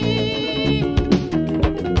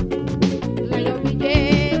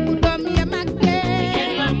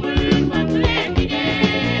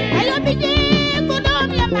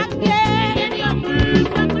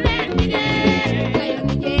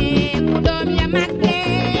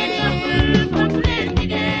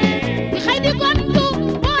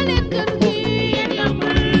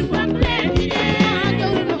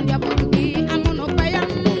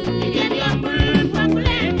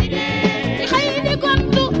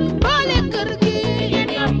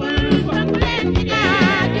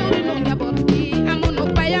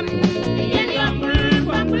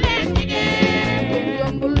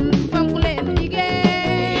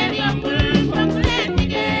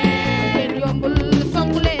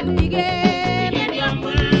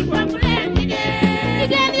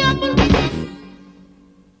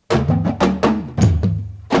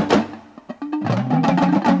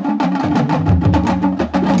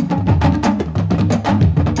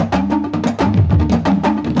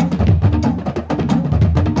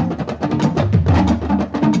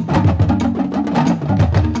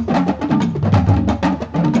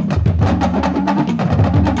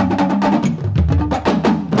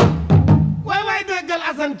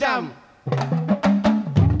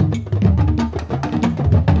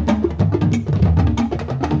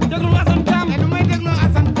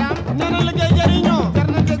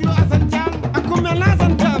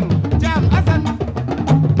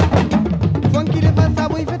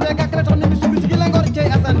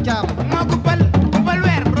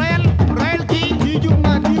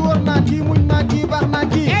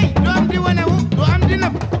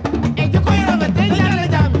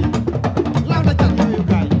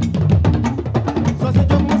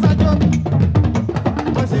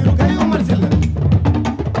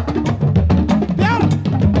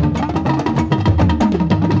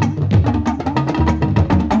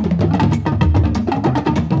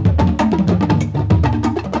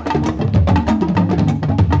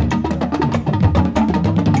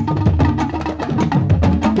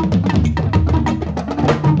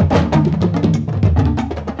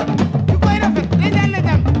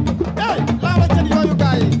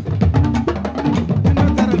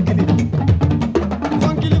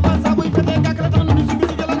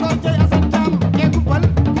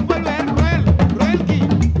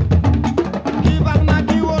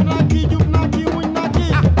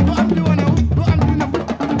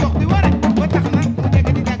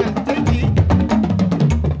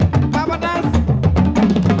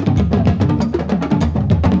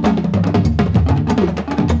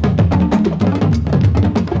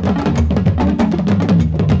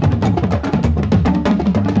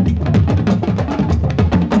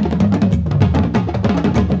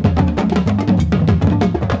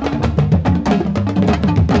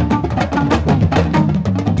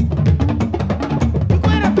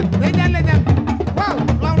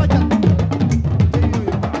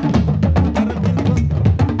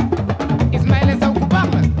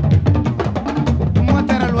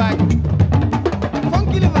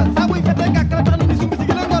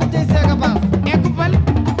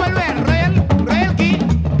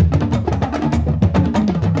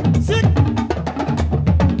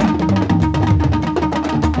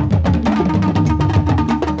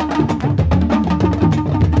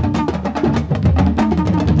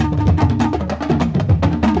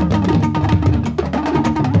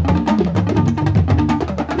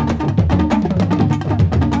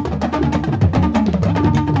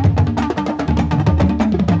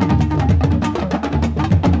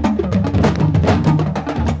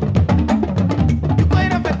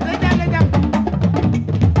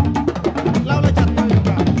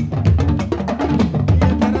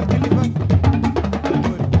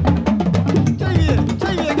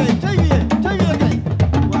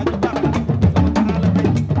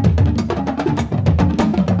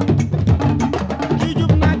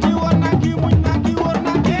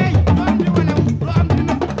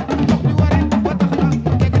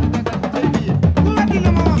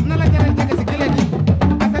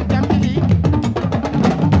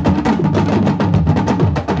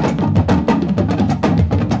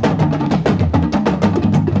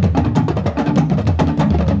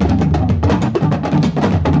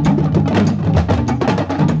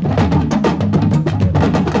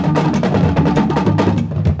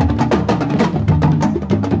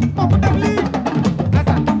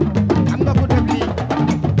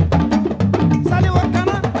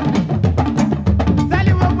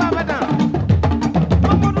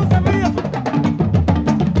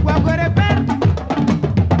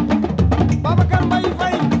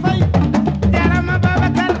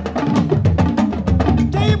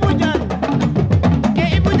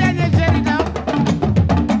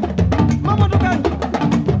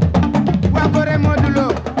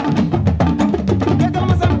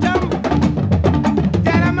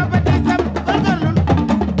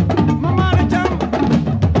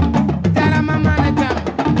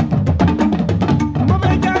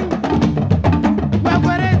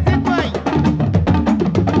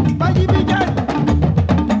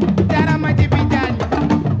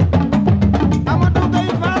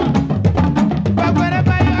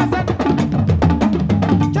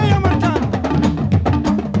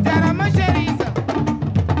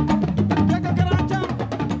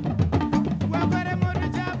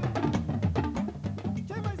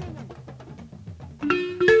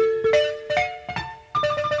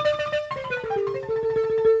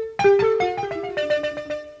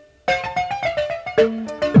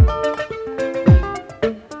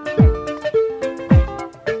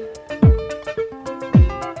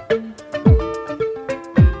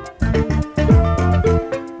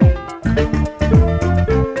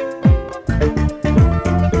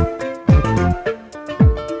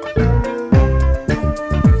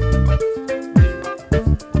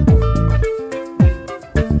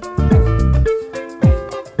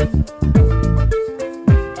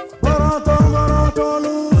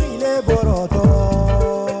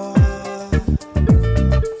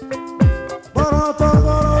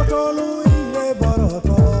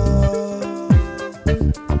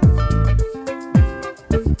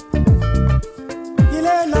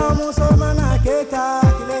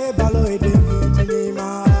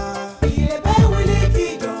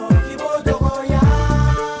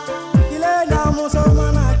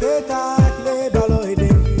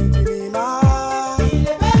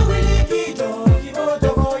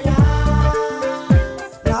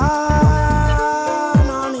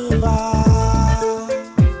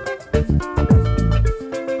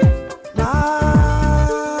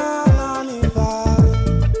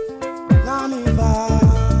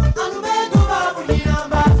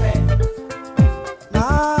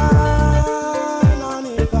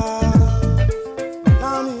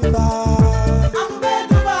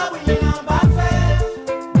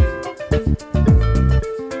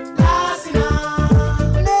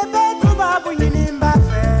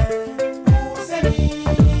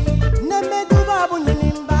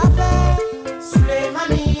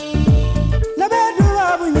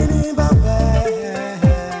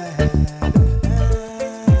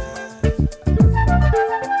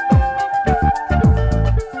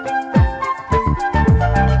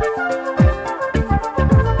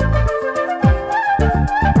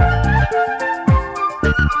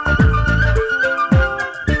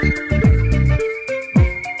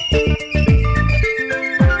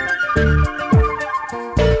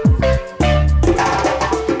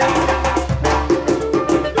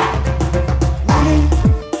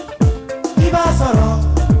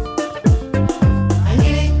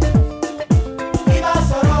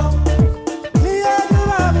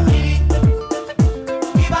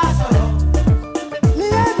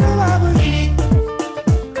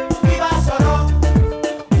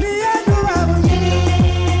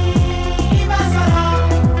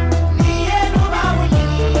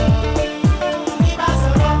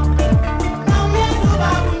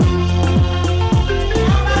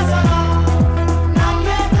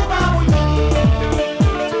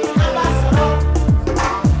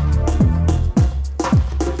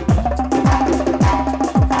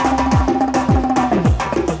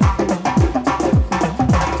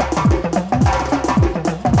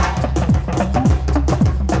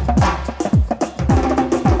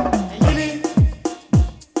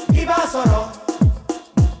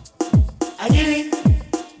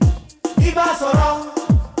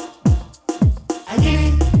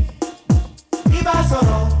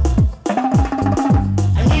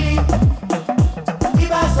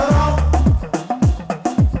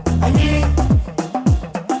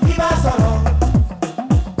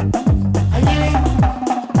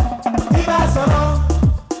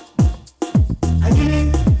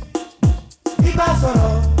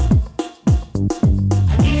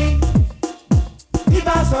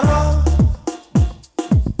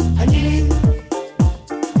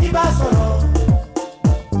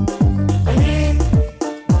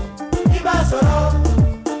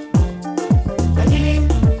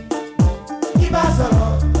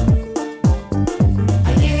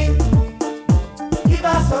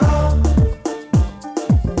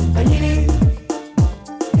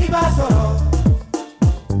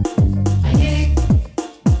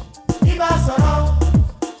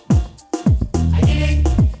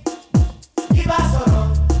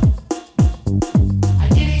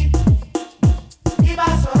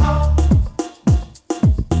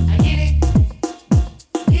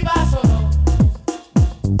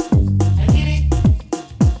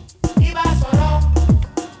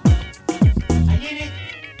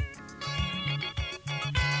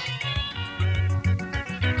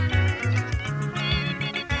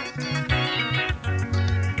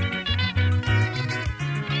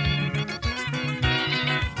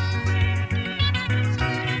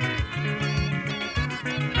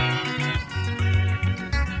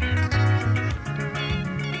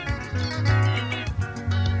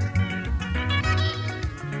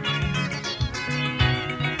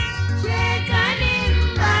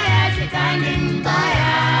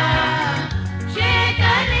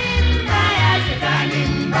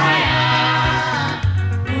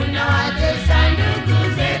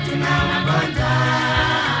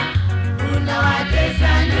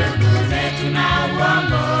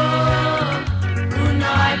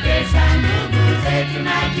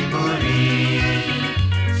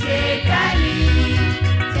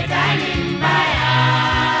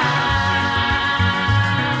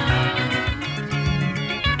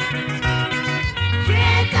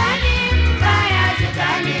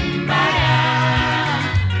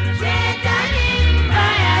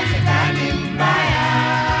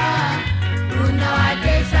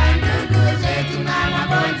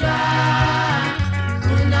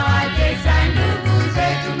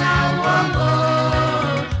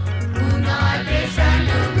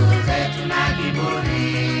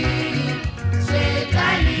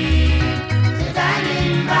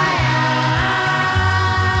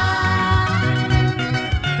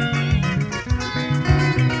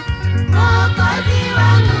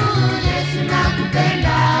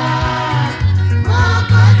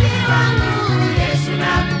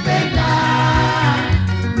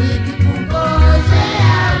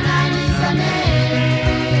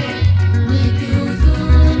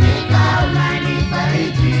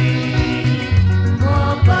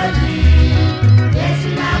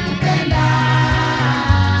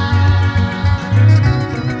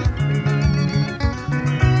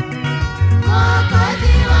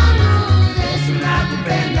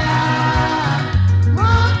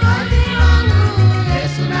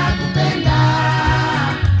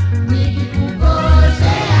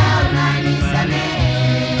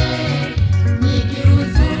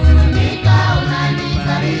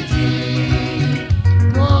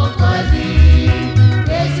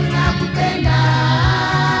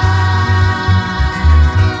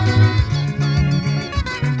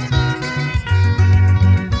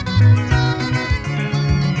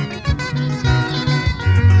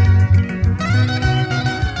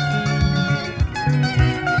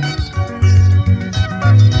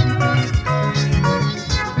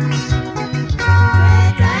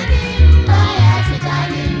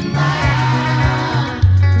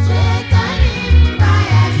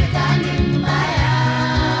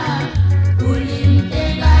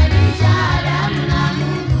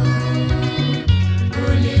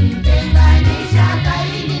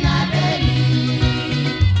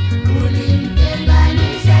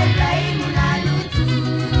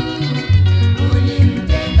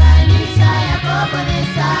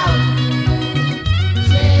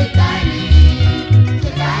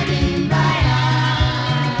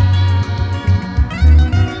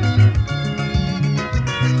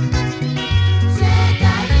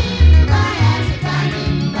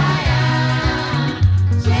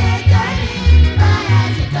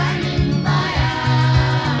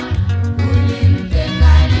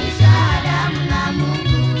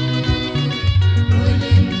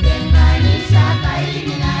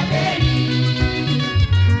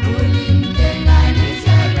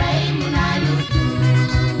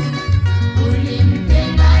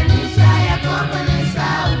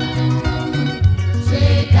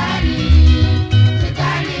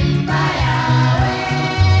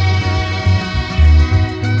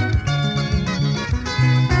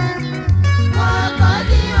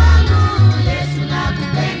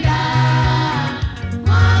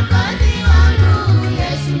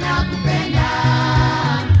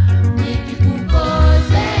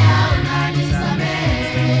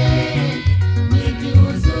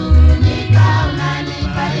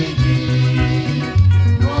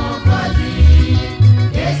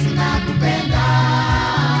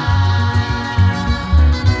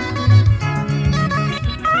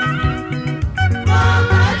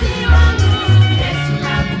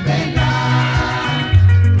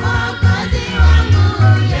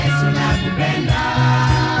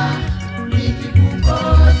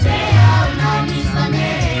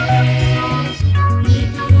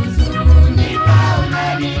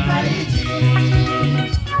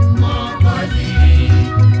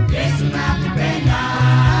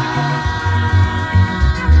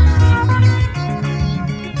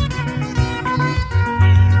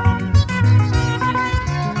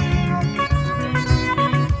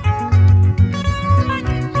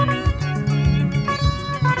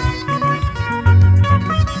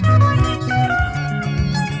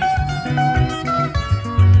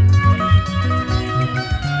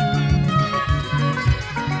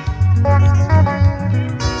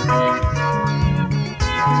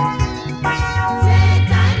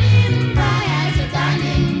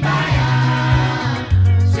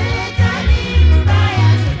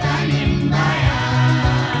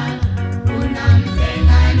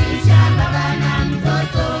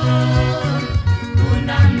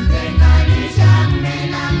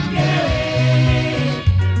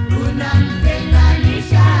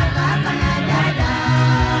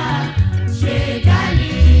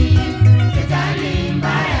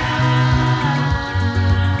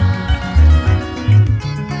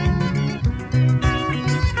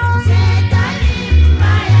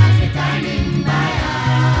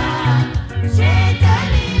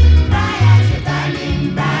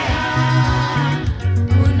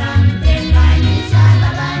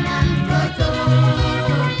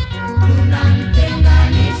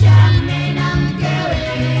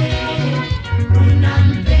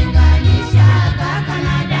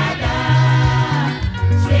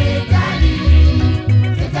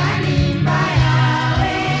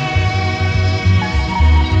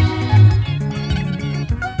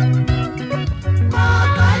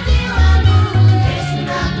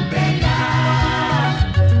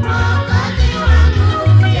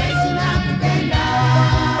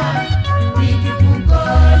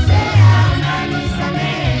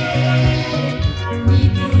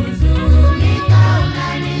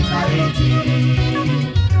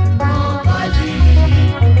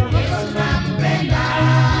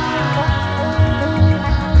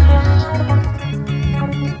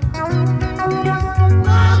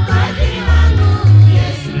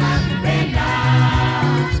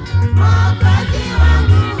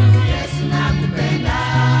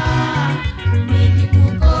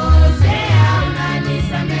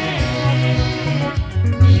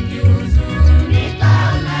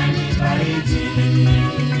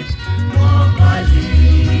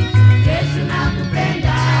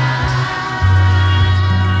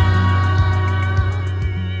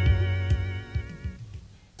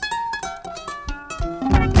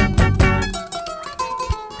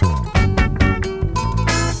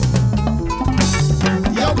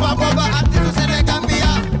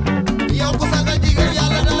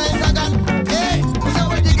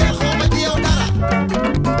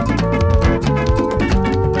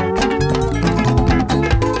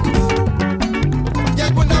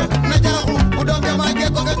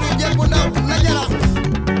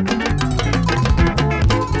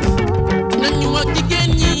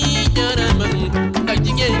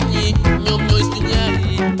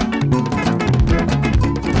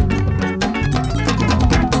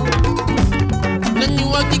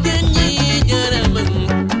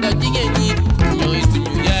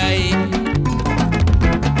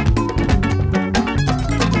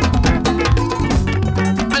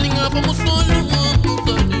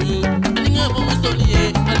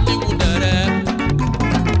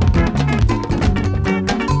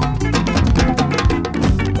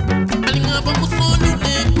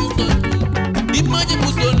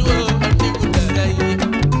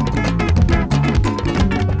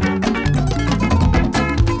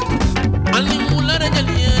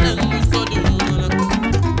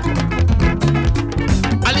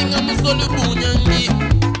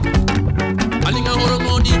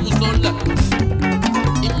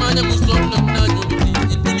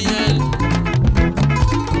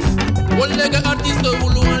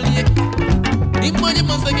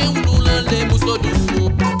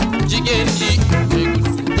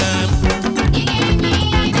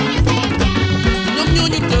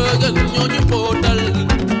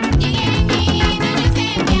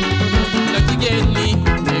Again,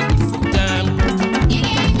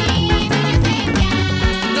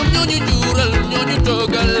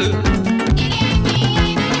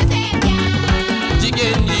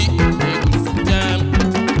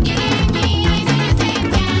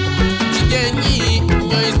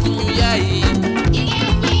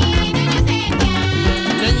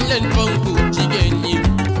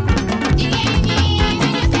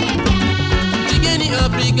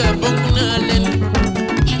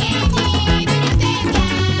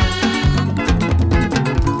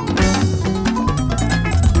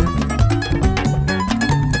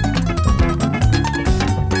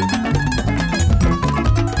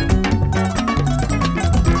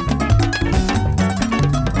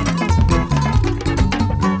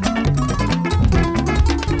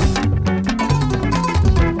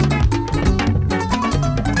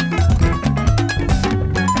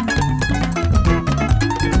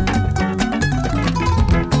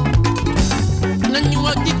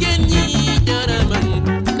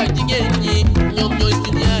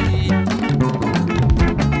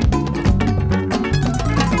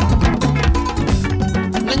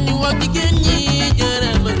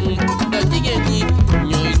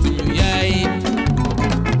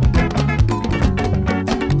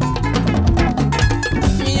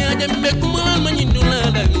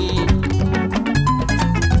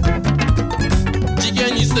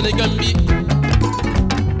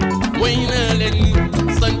 nalen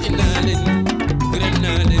santi nalen gren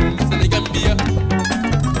nalen Senegambia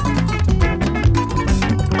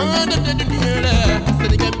ada dunia la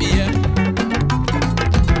Senegambia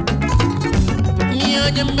nia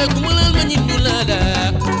jambe kumulal manindulada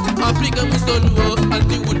Afrika musolu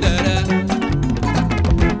anti udara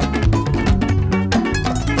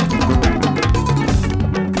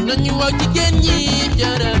nanyu wa jigen ñi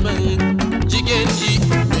jarama jigen ji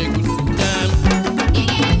megul sundam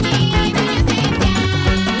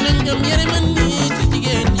nangam yere man ni ci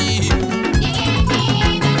jigen ji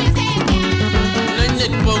nañ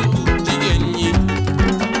leen fonk jigen ñi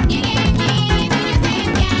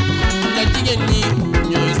ndax jigen ñi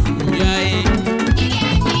ñooy suñu yaay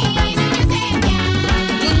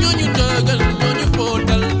ñoo ñu toogal ñoo ñu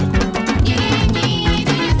footal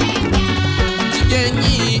jigen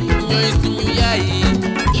ñi ñooy suñu yaay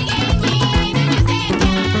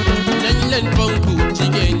nañ leen fonk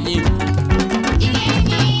jigéen ñi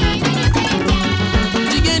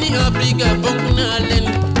jigéeni Afrika fonk naa leen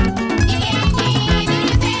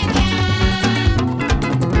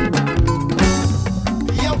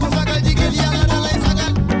yow ku sagal jigéen yàlla da lay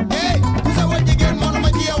sagal ku sawal jigéen moo ma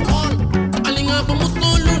ci yow xool ali nga fa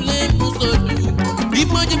musolu leen musolu bi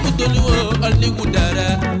ma ji musolu woo ali gu dara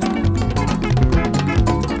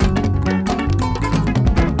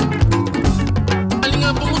ali nga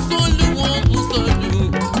fa musolu woo musolu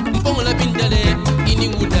mfongo la bindale ini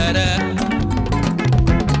gu dara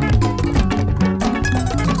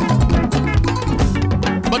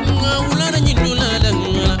bat nga wulana ñindula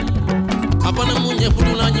danga apana munye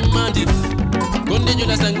fudula ñimandi gonde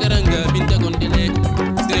jola sangaranga binta gondele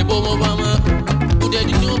sire bobo bama ude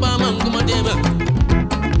di no bama nguma dema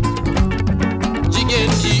jigen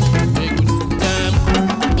ji megul sundam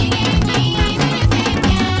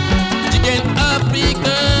jigen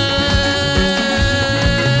Afrika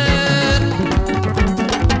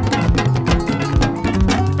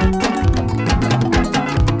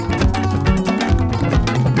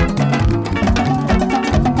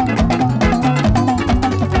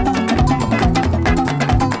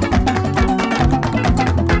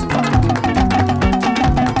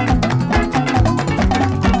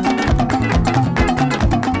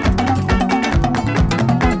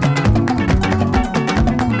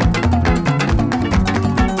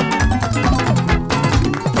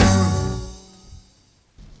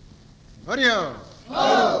Orio.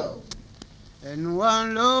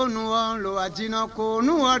 Nuanlo ajina ko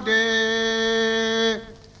nuade.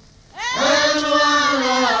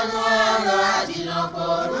 nuanlo ajina ko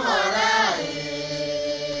nuade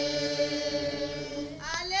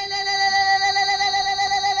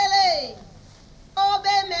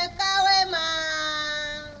Obe me kawe ma.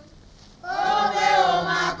 obe o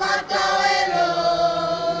makata welo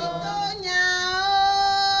Tonya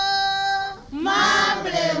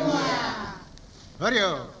mamble moi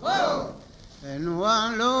Orio.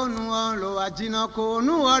 Nuanlo ajina ko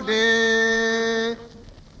nuade.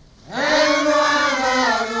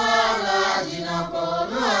 nuanlo ajina ko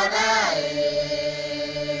nuade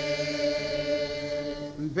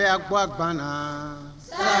Mbe agbagbana.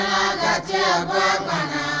 sanagati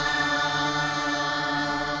agbagana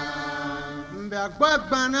Mbe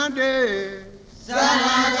agbagbana de.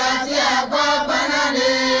 sanagati agbagana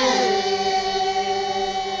le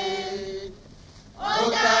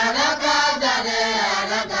otaraka dade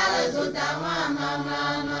alaka resulta mama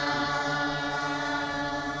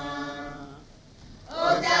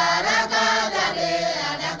otaraka dade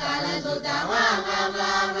alaka resulta mama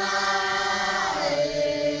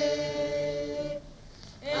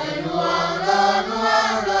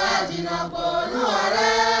nuanlo ajina ko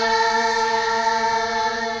nuare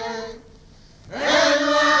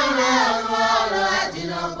nuanlo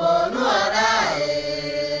ajina ko nuare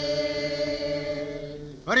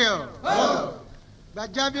Orio.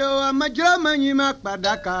 Gbajabio amajiro manyima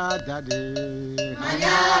padaka dade.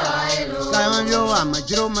 Mayawa elo Sayonyo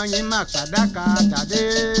amajiro manyima padaka dade.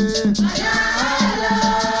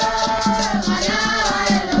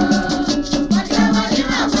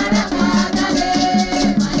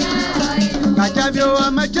 Gbajabio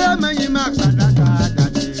amajiro manyima padaka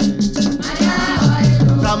dade.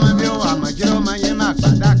 Samabio amajiro manyima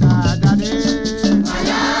padaka dade.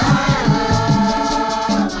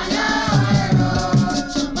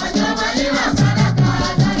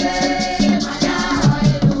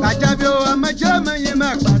 Gbajabio amajiro manyima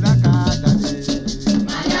padaka dade.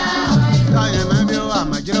 Sayonyo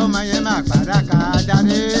amajiro manyima padaka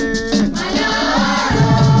dade.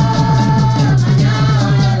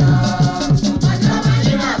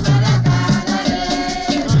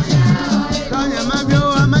 Sayonyo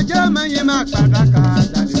amajiro manyima padaka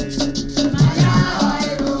dade.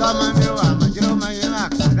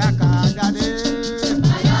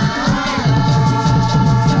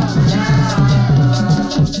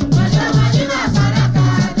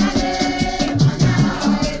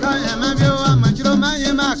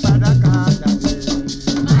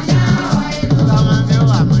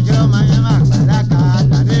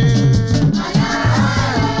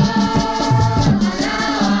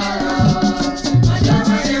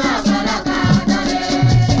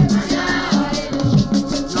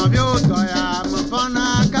 Yo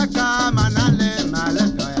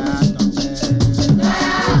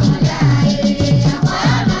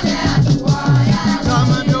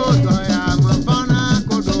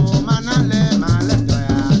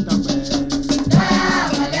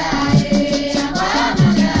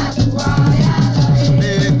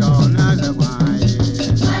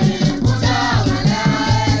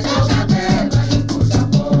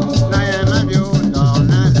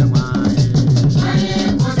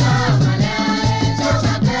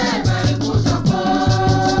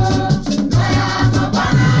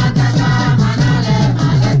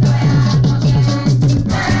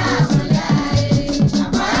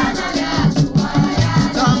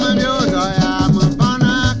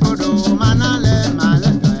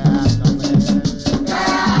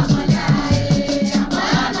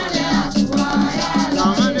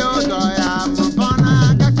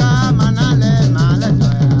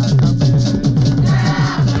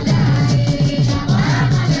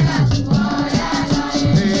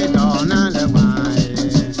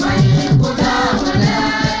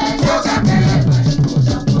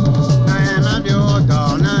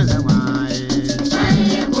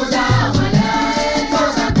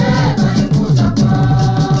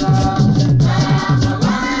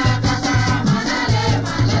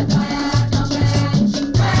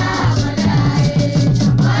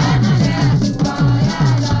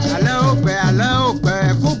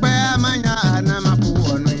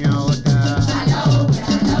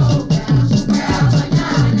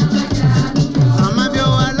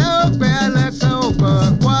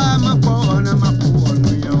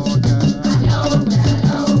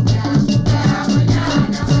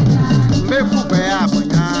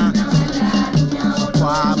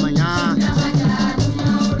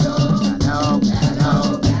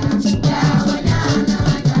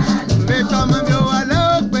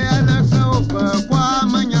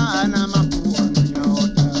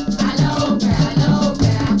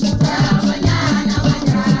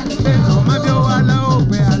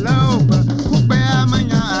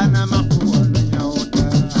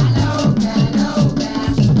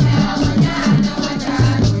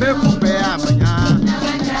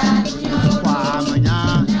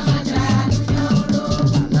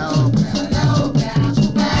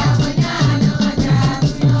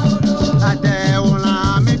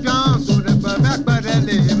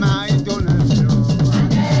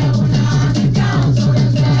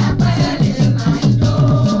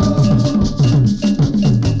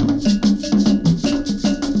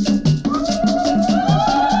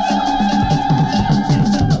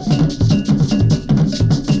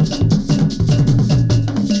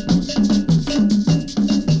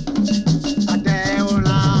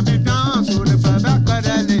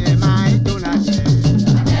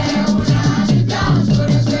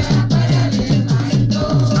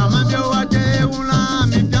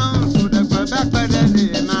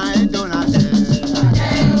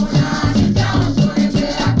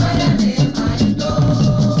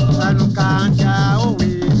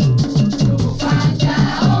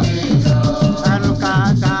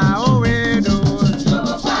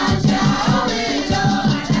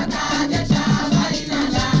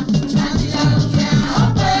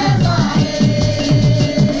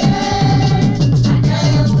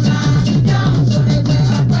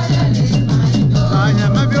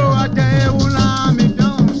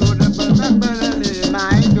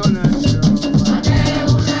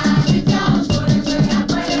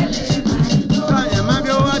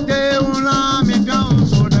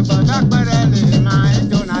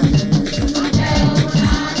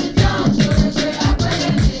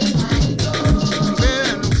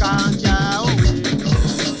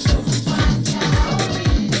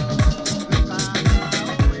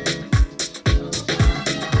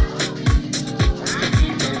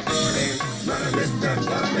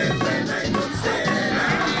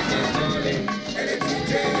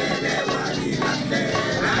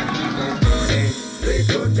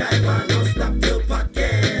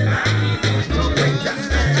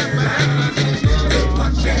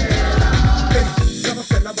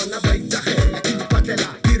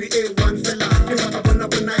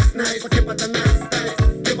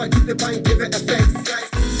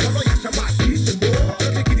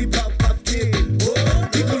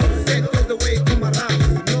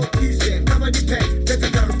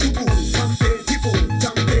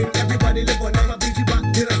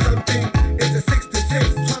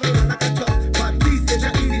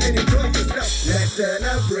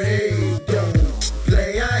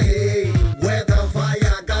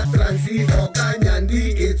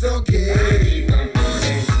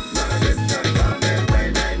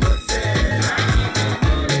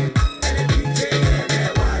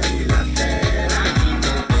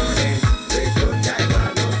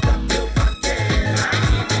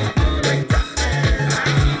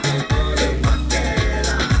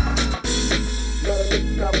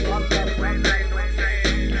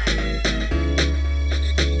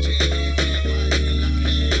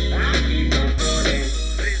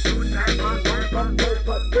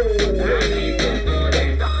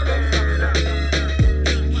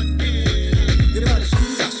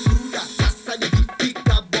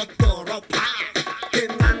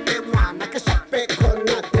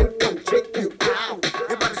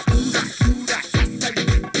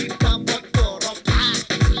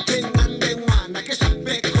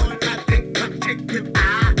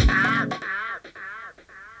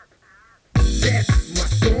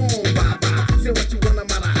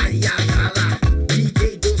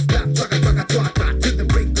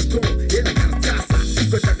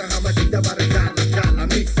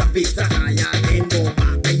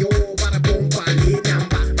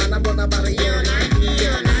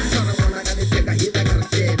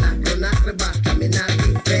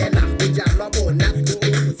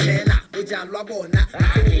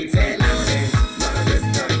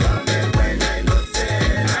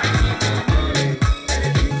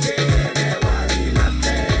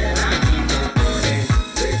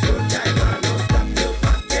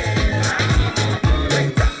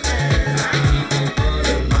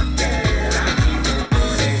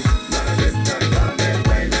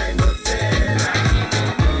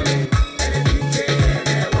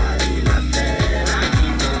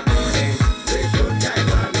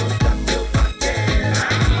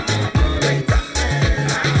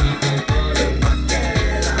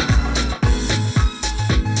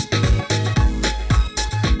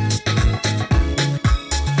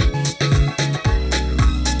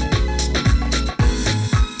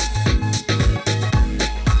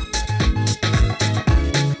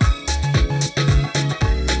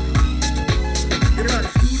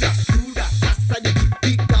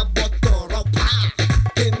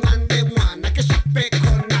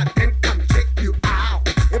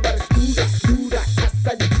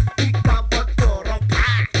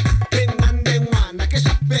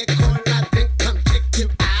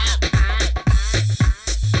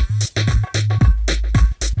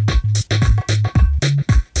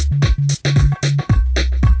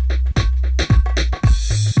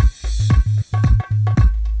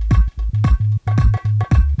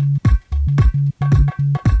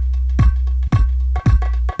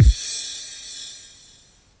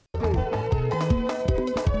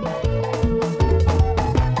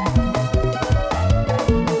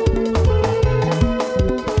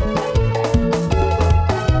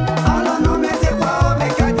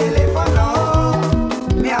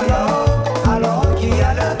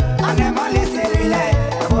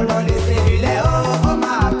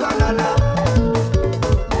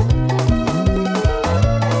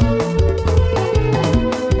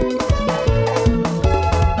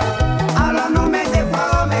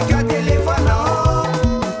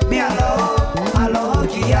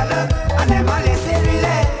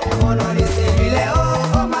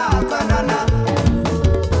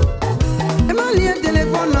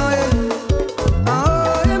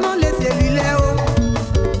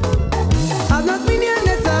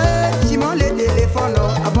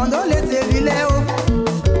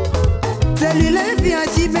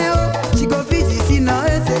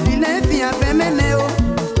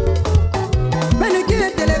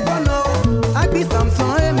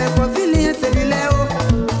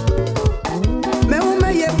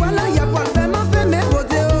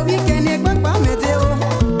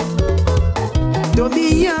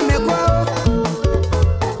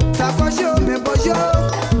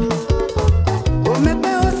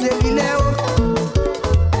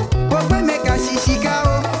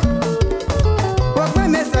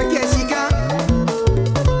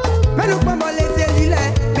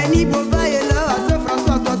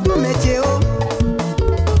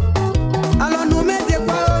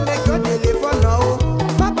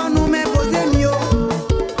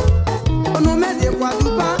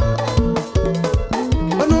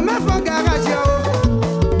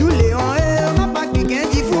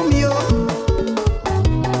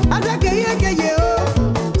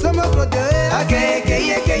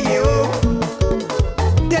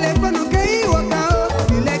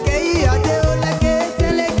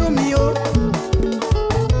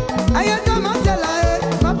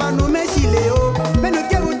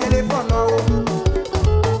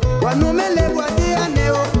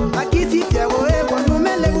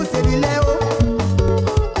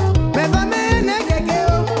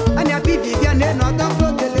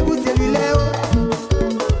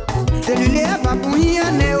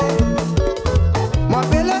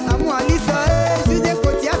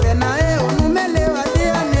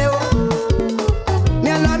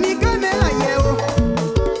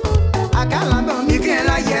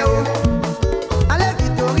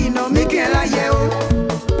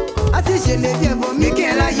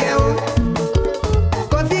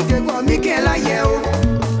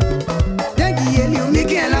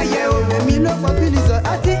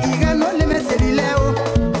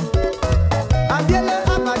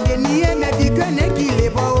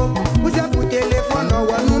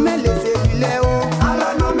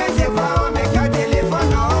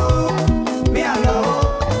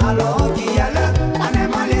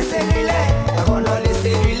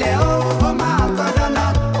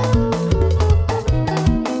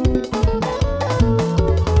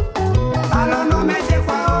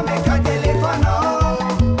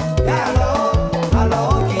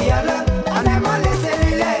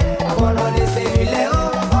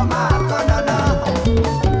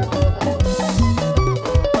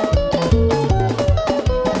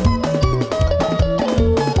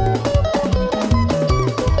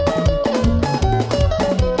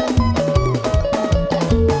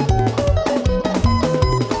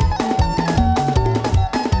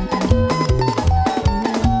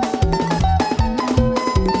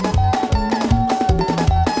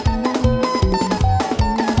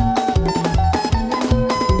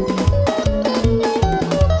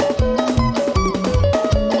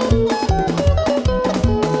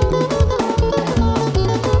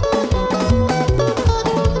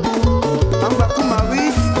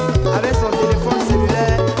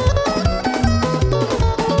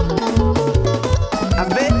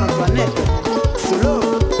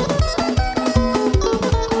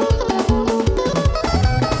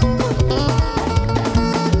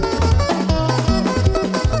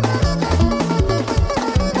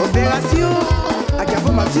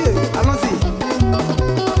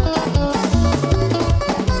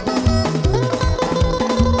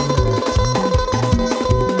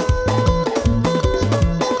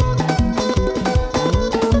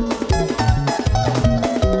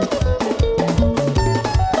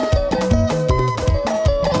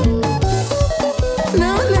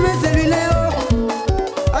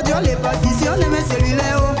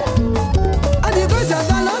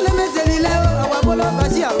Bolo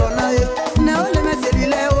basi alona e, ne ole me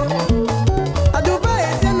selile o. Aduba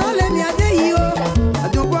ese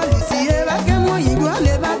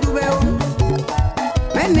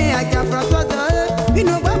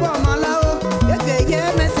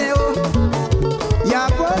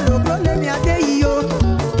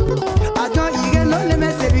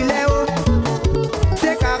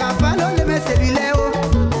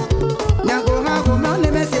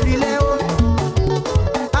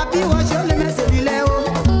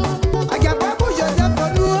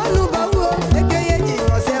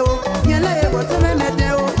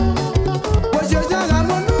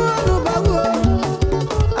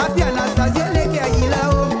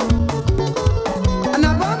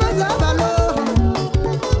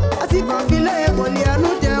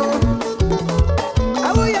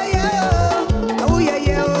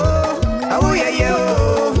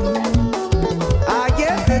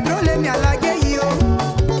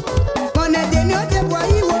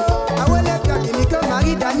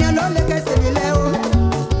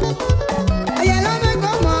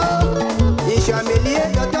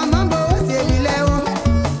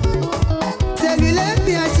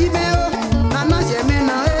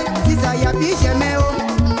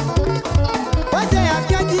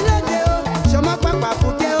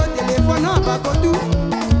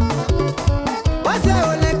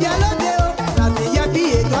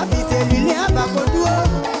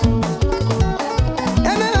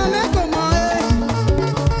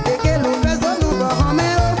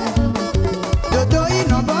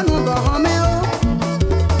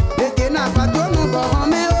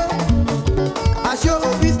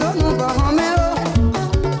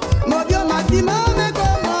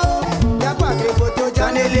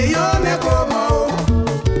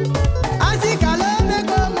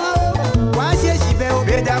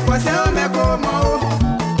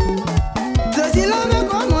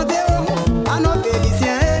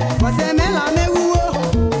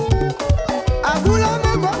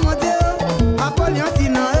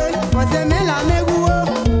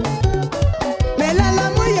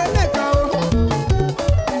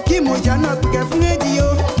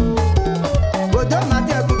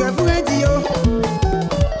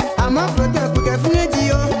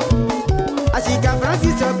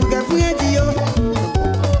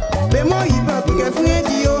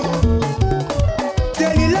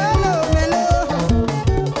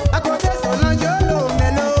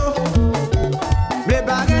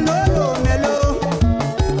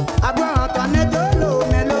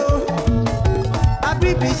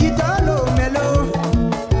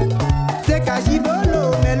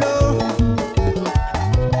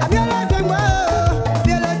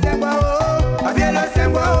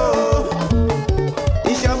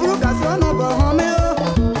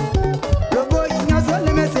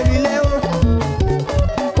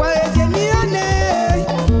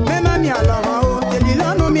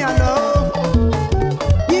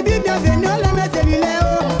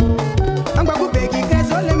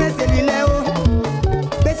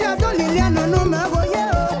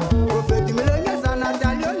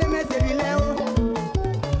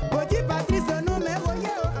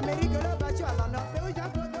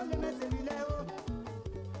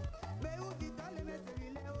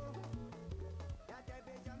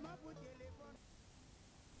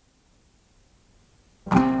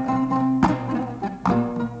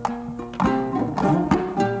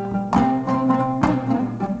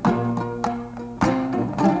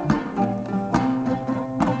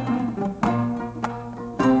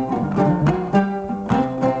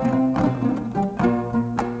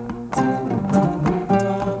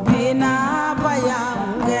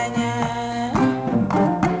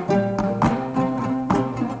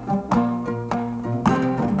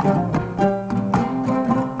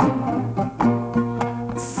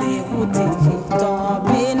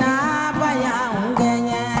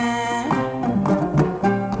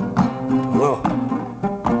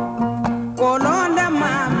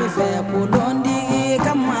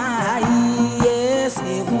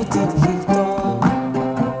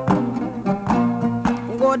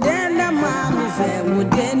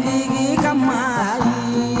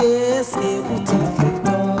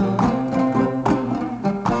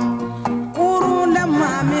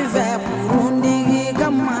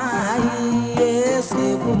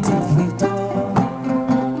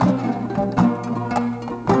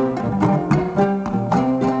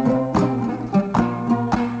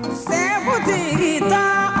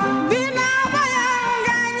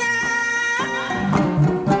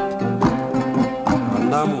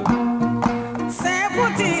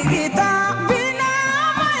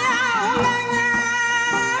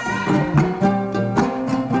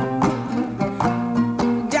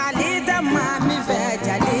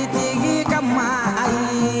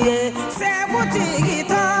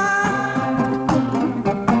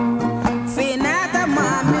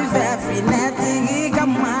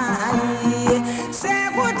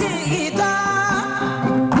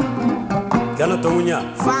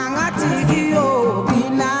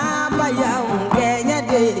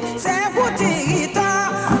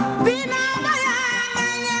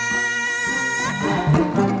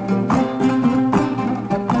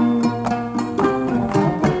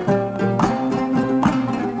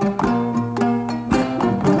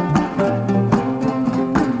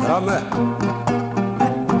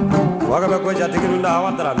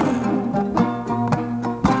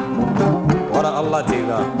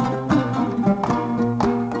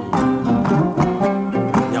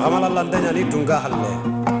landanya ni tunga halle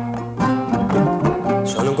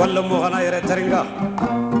sonu golle mo kana yere taringa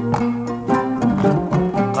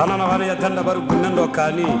kana na kana yatanda baru gunnendo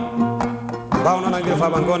kani bawna na ngir fa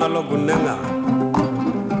bangona lo gunnenga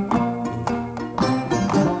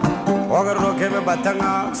ogar ro kebe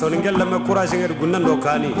batanga sonu ngelle me courage ngir gunnendo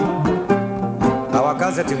kani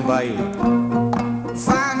awakaza timbai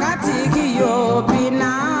fanga tigiyo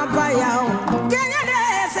bina bayao kenya de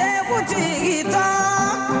se kutigito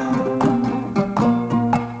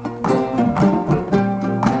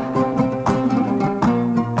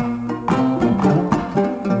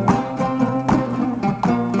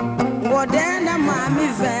godenda mami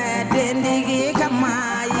vede ndigi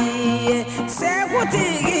kamai se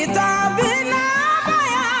kutigito bina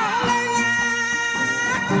bayao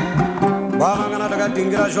bangana daga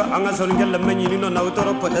dingira jo anga sonu ngelle menyi no na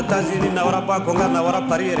utoro po États-Unis na wara pa konga na wara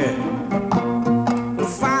pariere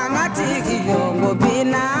fanga tigiyo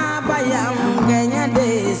bina bayao kenya de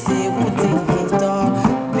se kutigito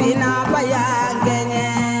bina bayao kenya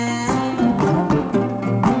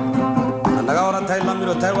andaga wara Thailand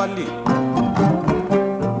miro Taiwan di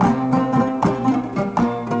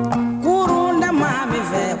kurunda mami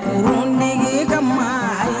ve kurundigi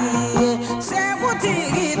kamai se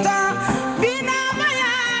kutigito bina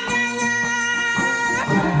bayao kenya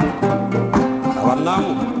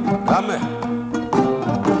awanamu kame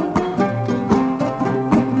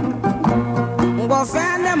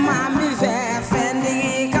ngofende mami ve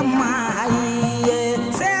fendigi kamai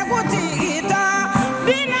se kutigito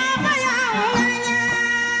bina bayao kenya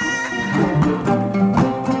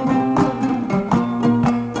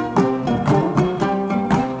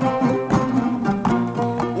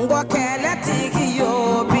ngokele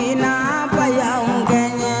tigiyo bina bayao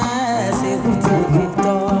kenya se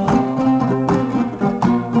kutigito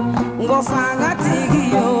ngofanga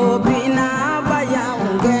tigiyo bina bayao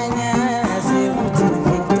kenya se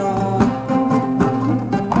kutigito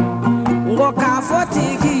ngokafo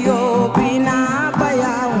tigiyo bina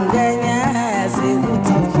bayao kenya se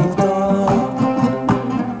kutigito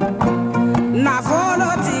nafolo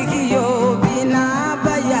tigiyo bina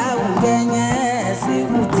bayao kenya se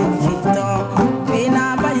kutigito bina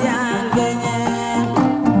bayao kenya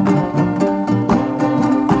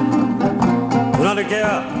tunale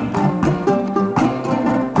kea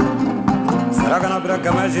saragana bira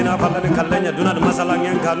gamajina fallani kallenya dunad masala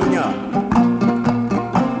ngen kanunya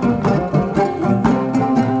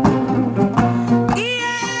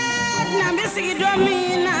nambe sigi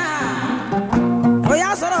domina oya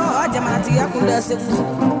soro jamana tiya kunda sefu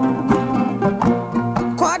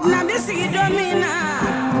kod nambe sigi domina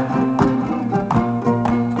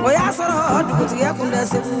oya soro dugu tiya kunda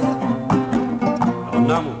sefu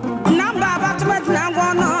namu namba batmat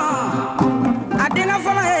nangono adenga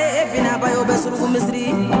fola e bina bayo besuru misri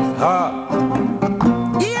ha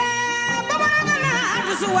iye bamarangana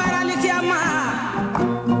adusu wara likiyama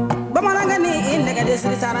bamarangani indega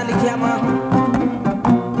desri sara likiyama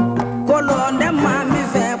kolonde mami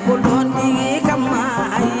fe kolondi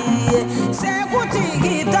kamai se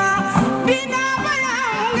kutigita bina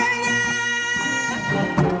bayao kenya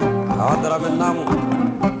awandara men namu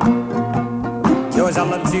yo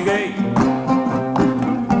jalan sigay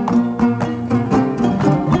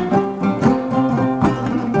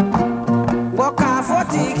boka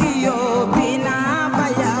fotigiyo bina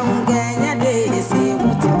bayao kenya de se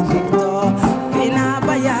kutigito bina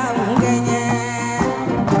bayao kenya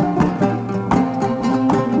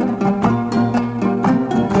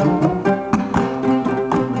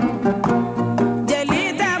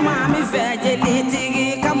jelita mami fe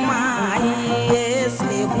jelitigi kamai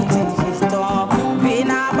se kutigito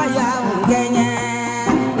bina bayao kenya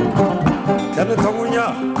kene tongunya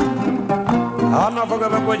ana foga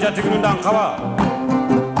be ko jatignu ndang khawa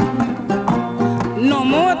no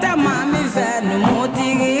mota mami fe no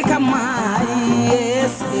motigi kamai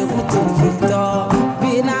se kutigito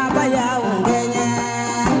bina bayao kenya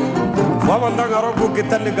wabanda ngaro ku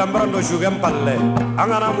kitani gambrando shugem palle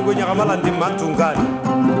angana mugo nyakamala ndi mantungani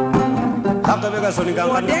hakka be ga soni kan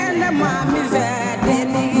odenda mami fe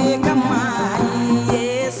denigi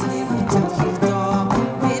kamai se kutigito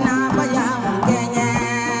bina bayao kenya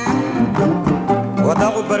wada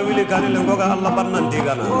ko barwili kan le ngoga Allah bannan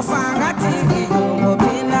digana ofanga tigiyo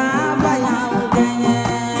bina bayao kenya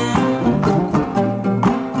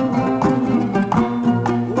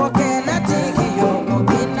ngokela tigiyo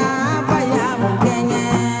bina bayao kenya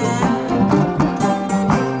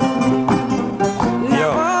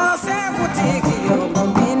yo se kutigyo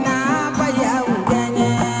bina bayao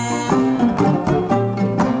kenya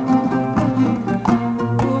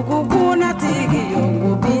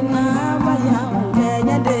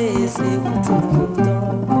Thank you.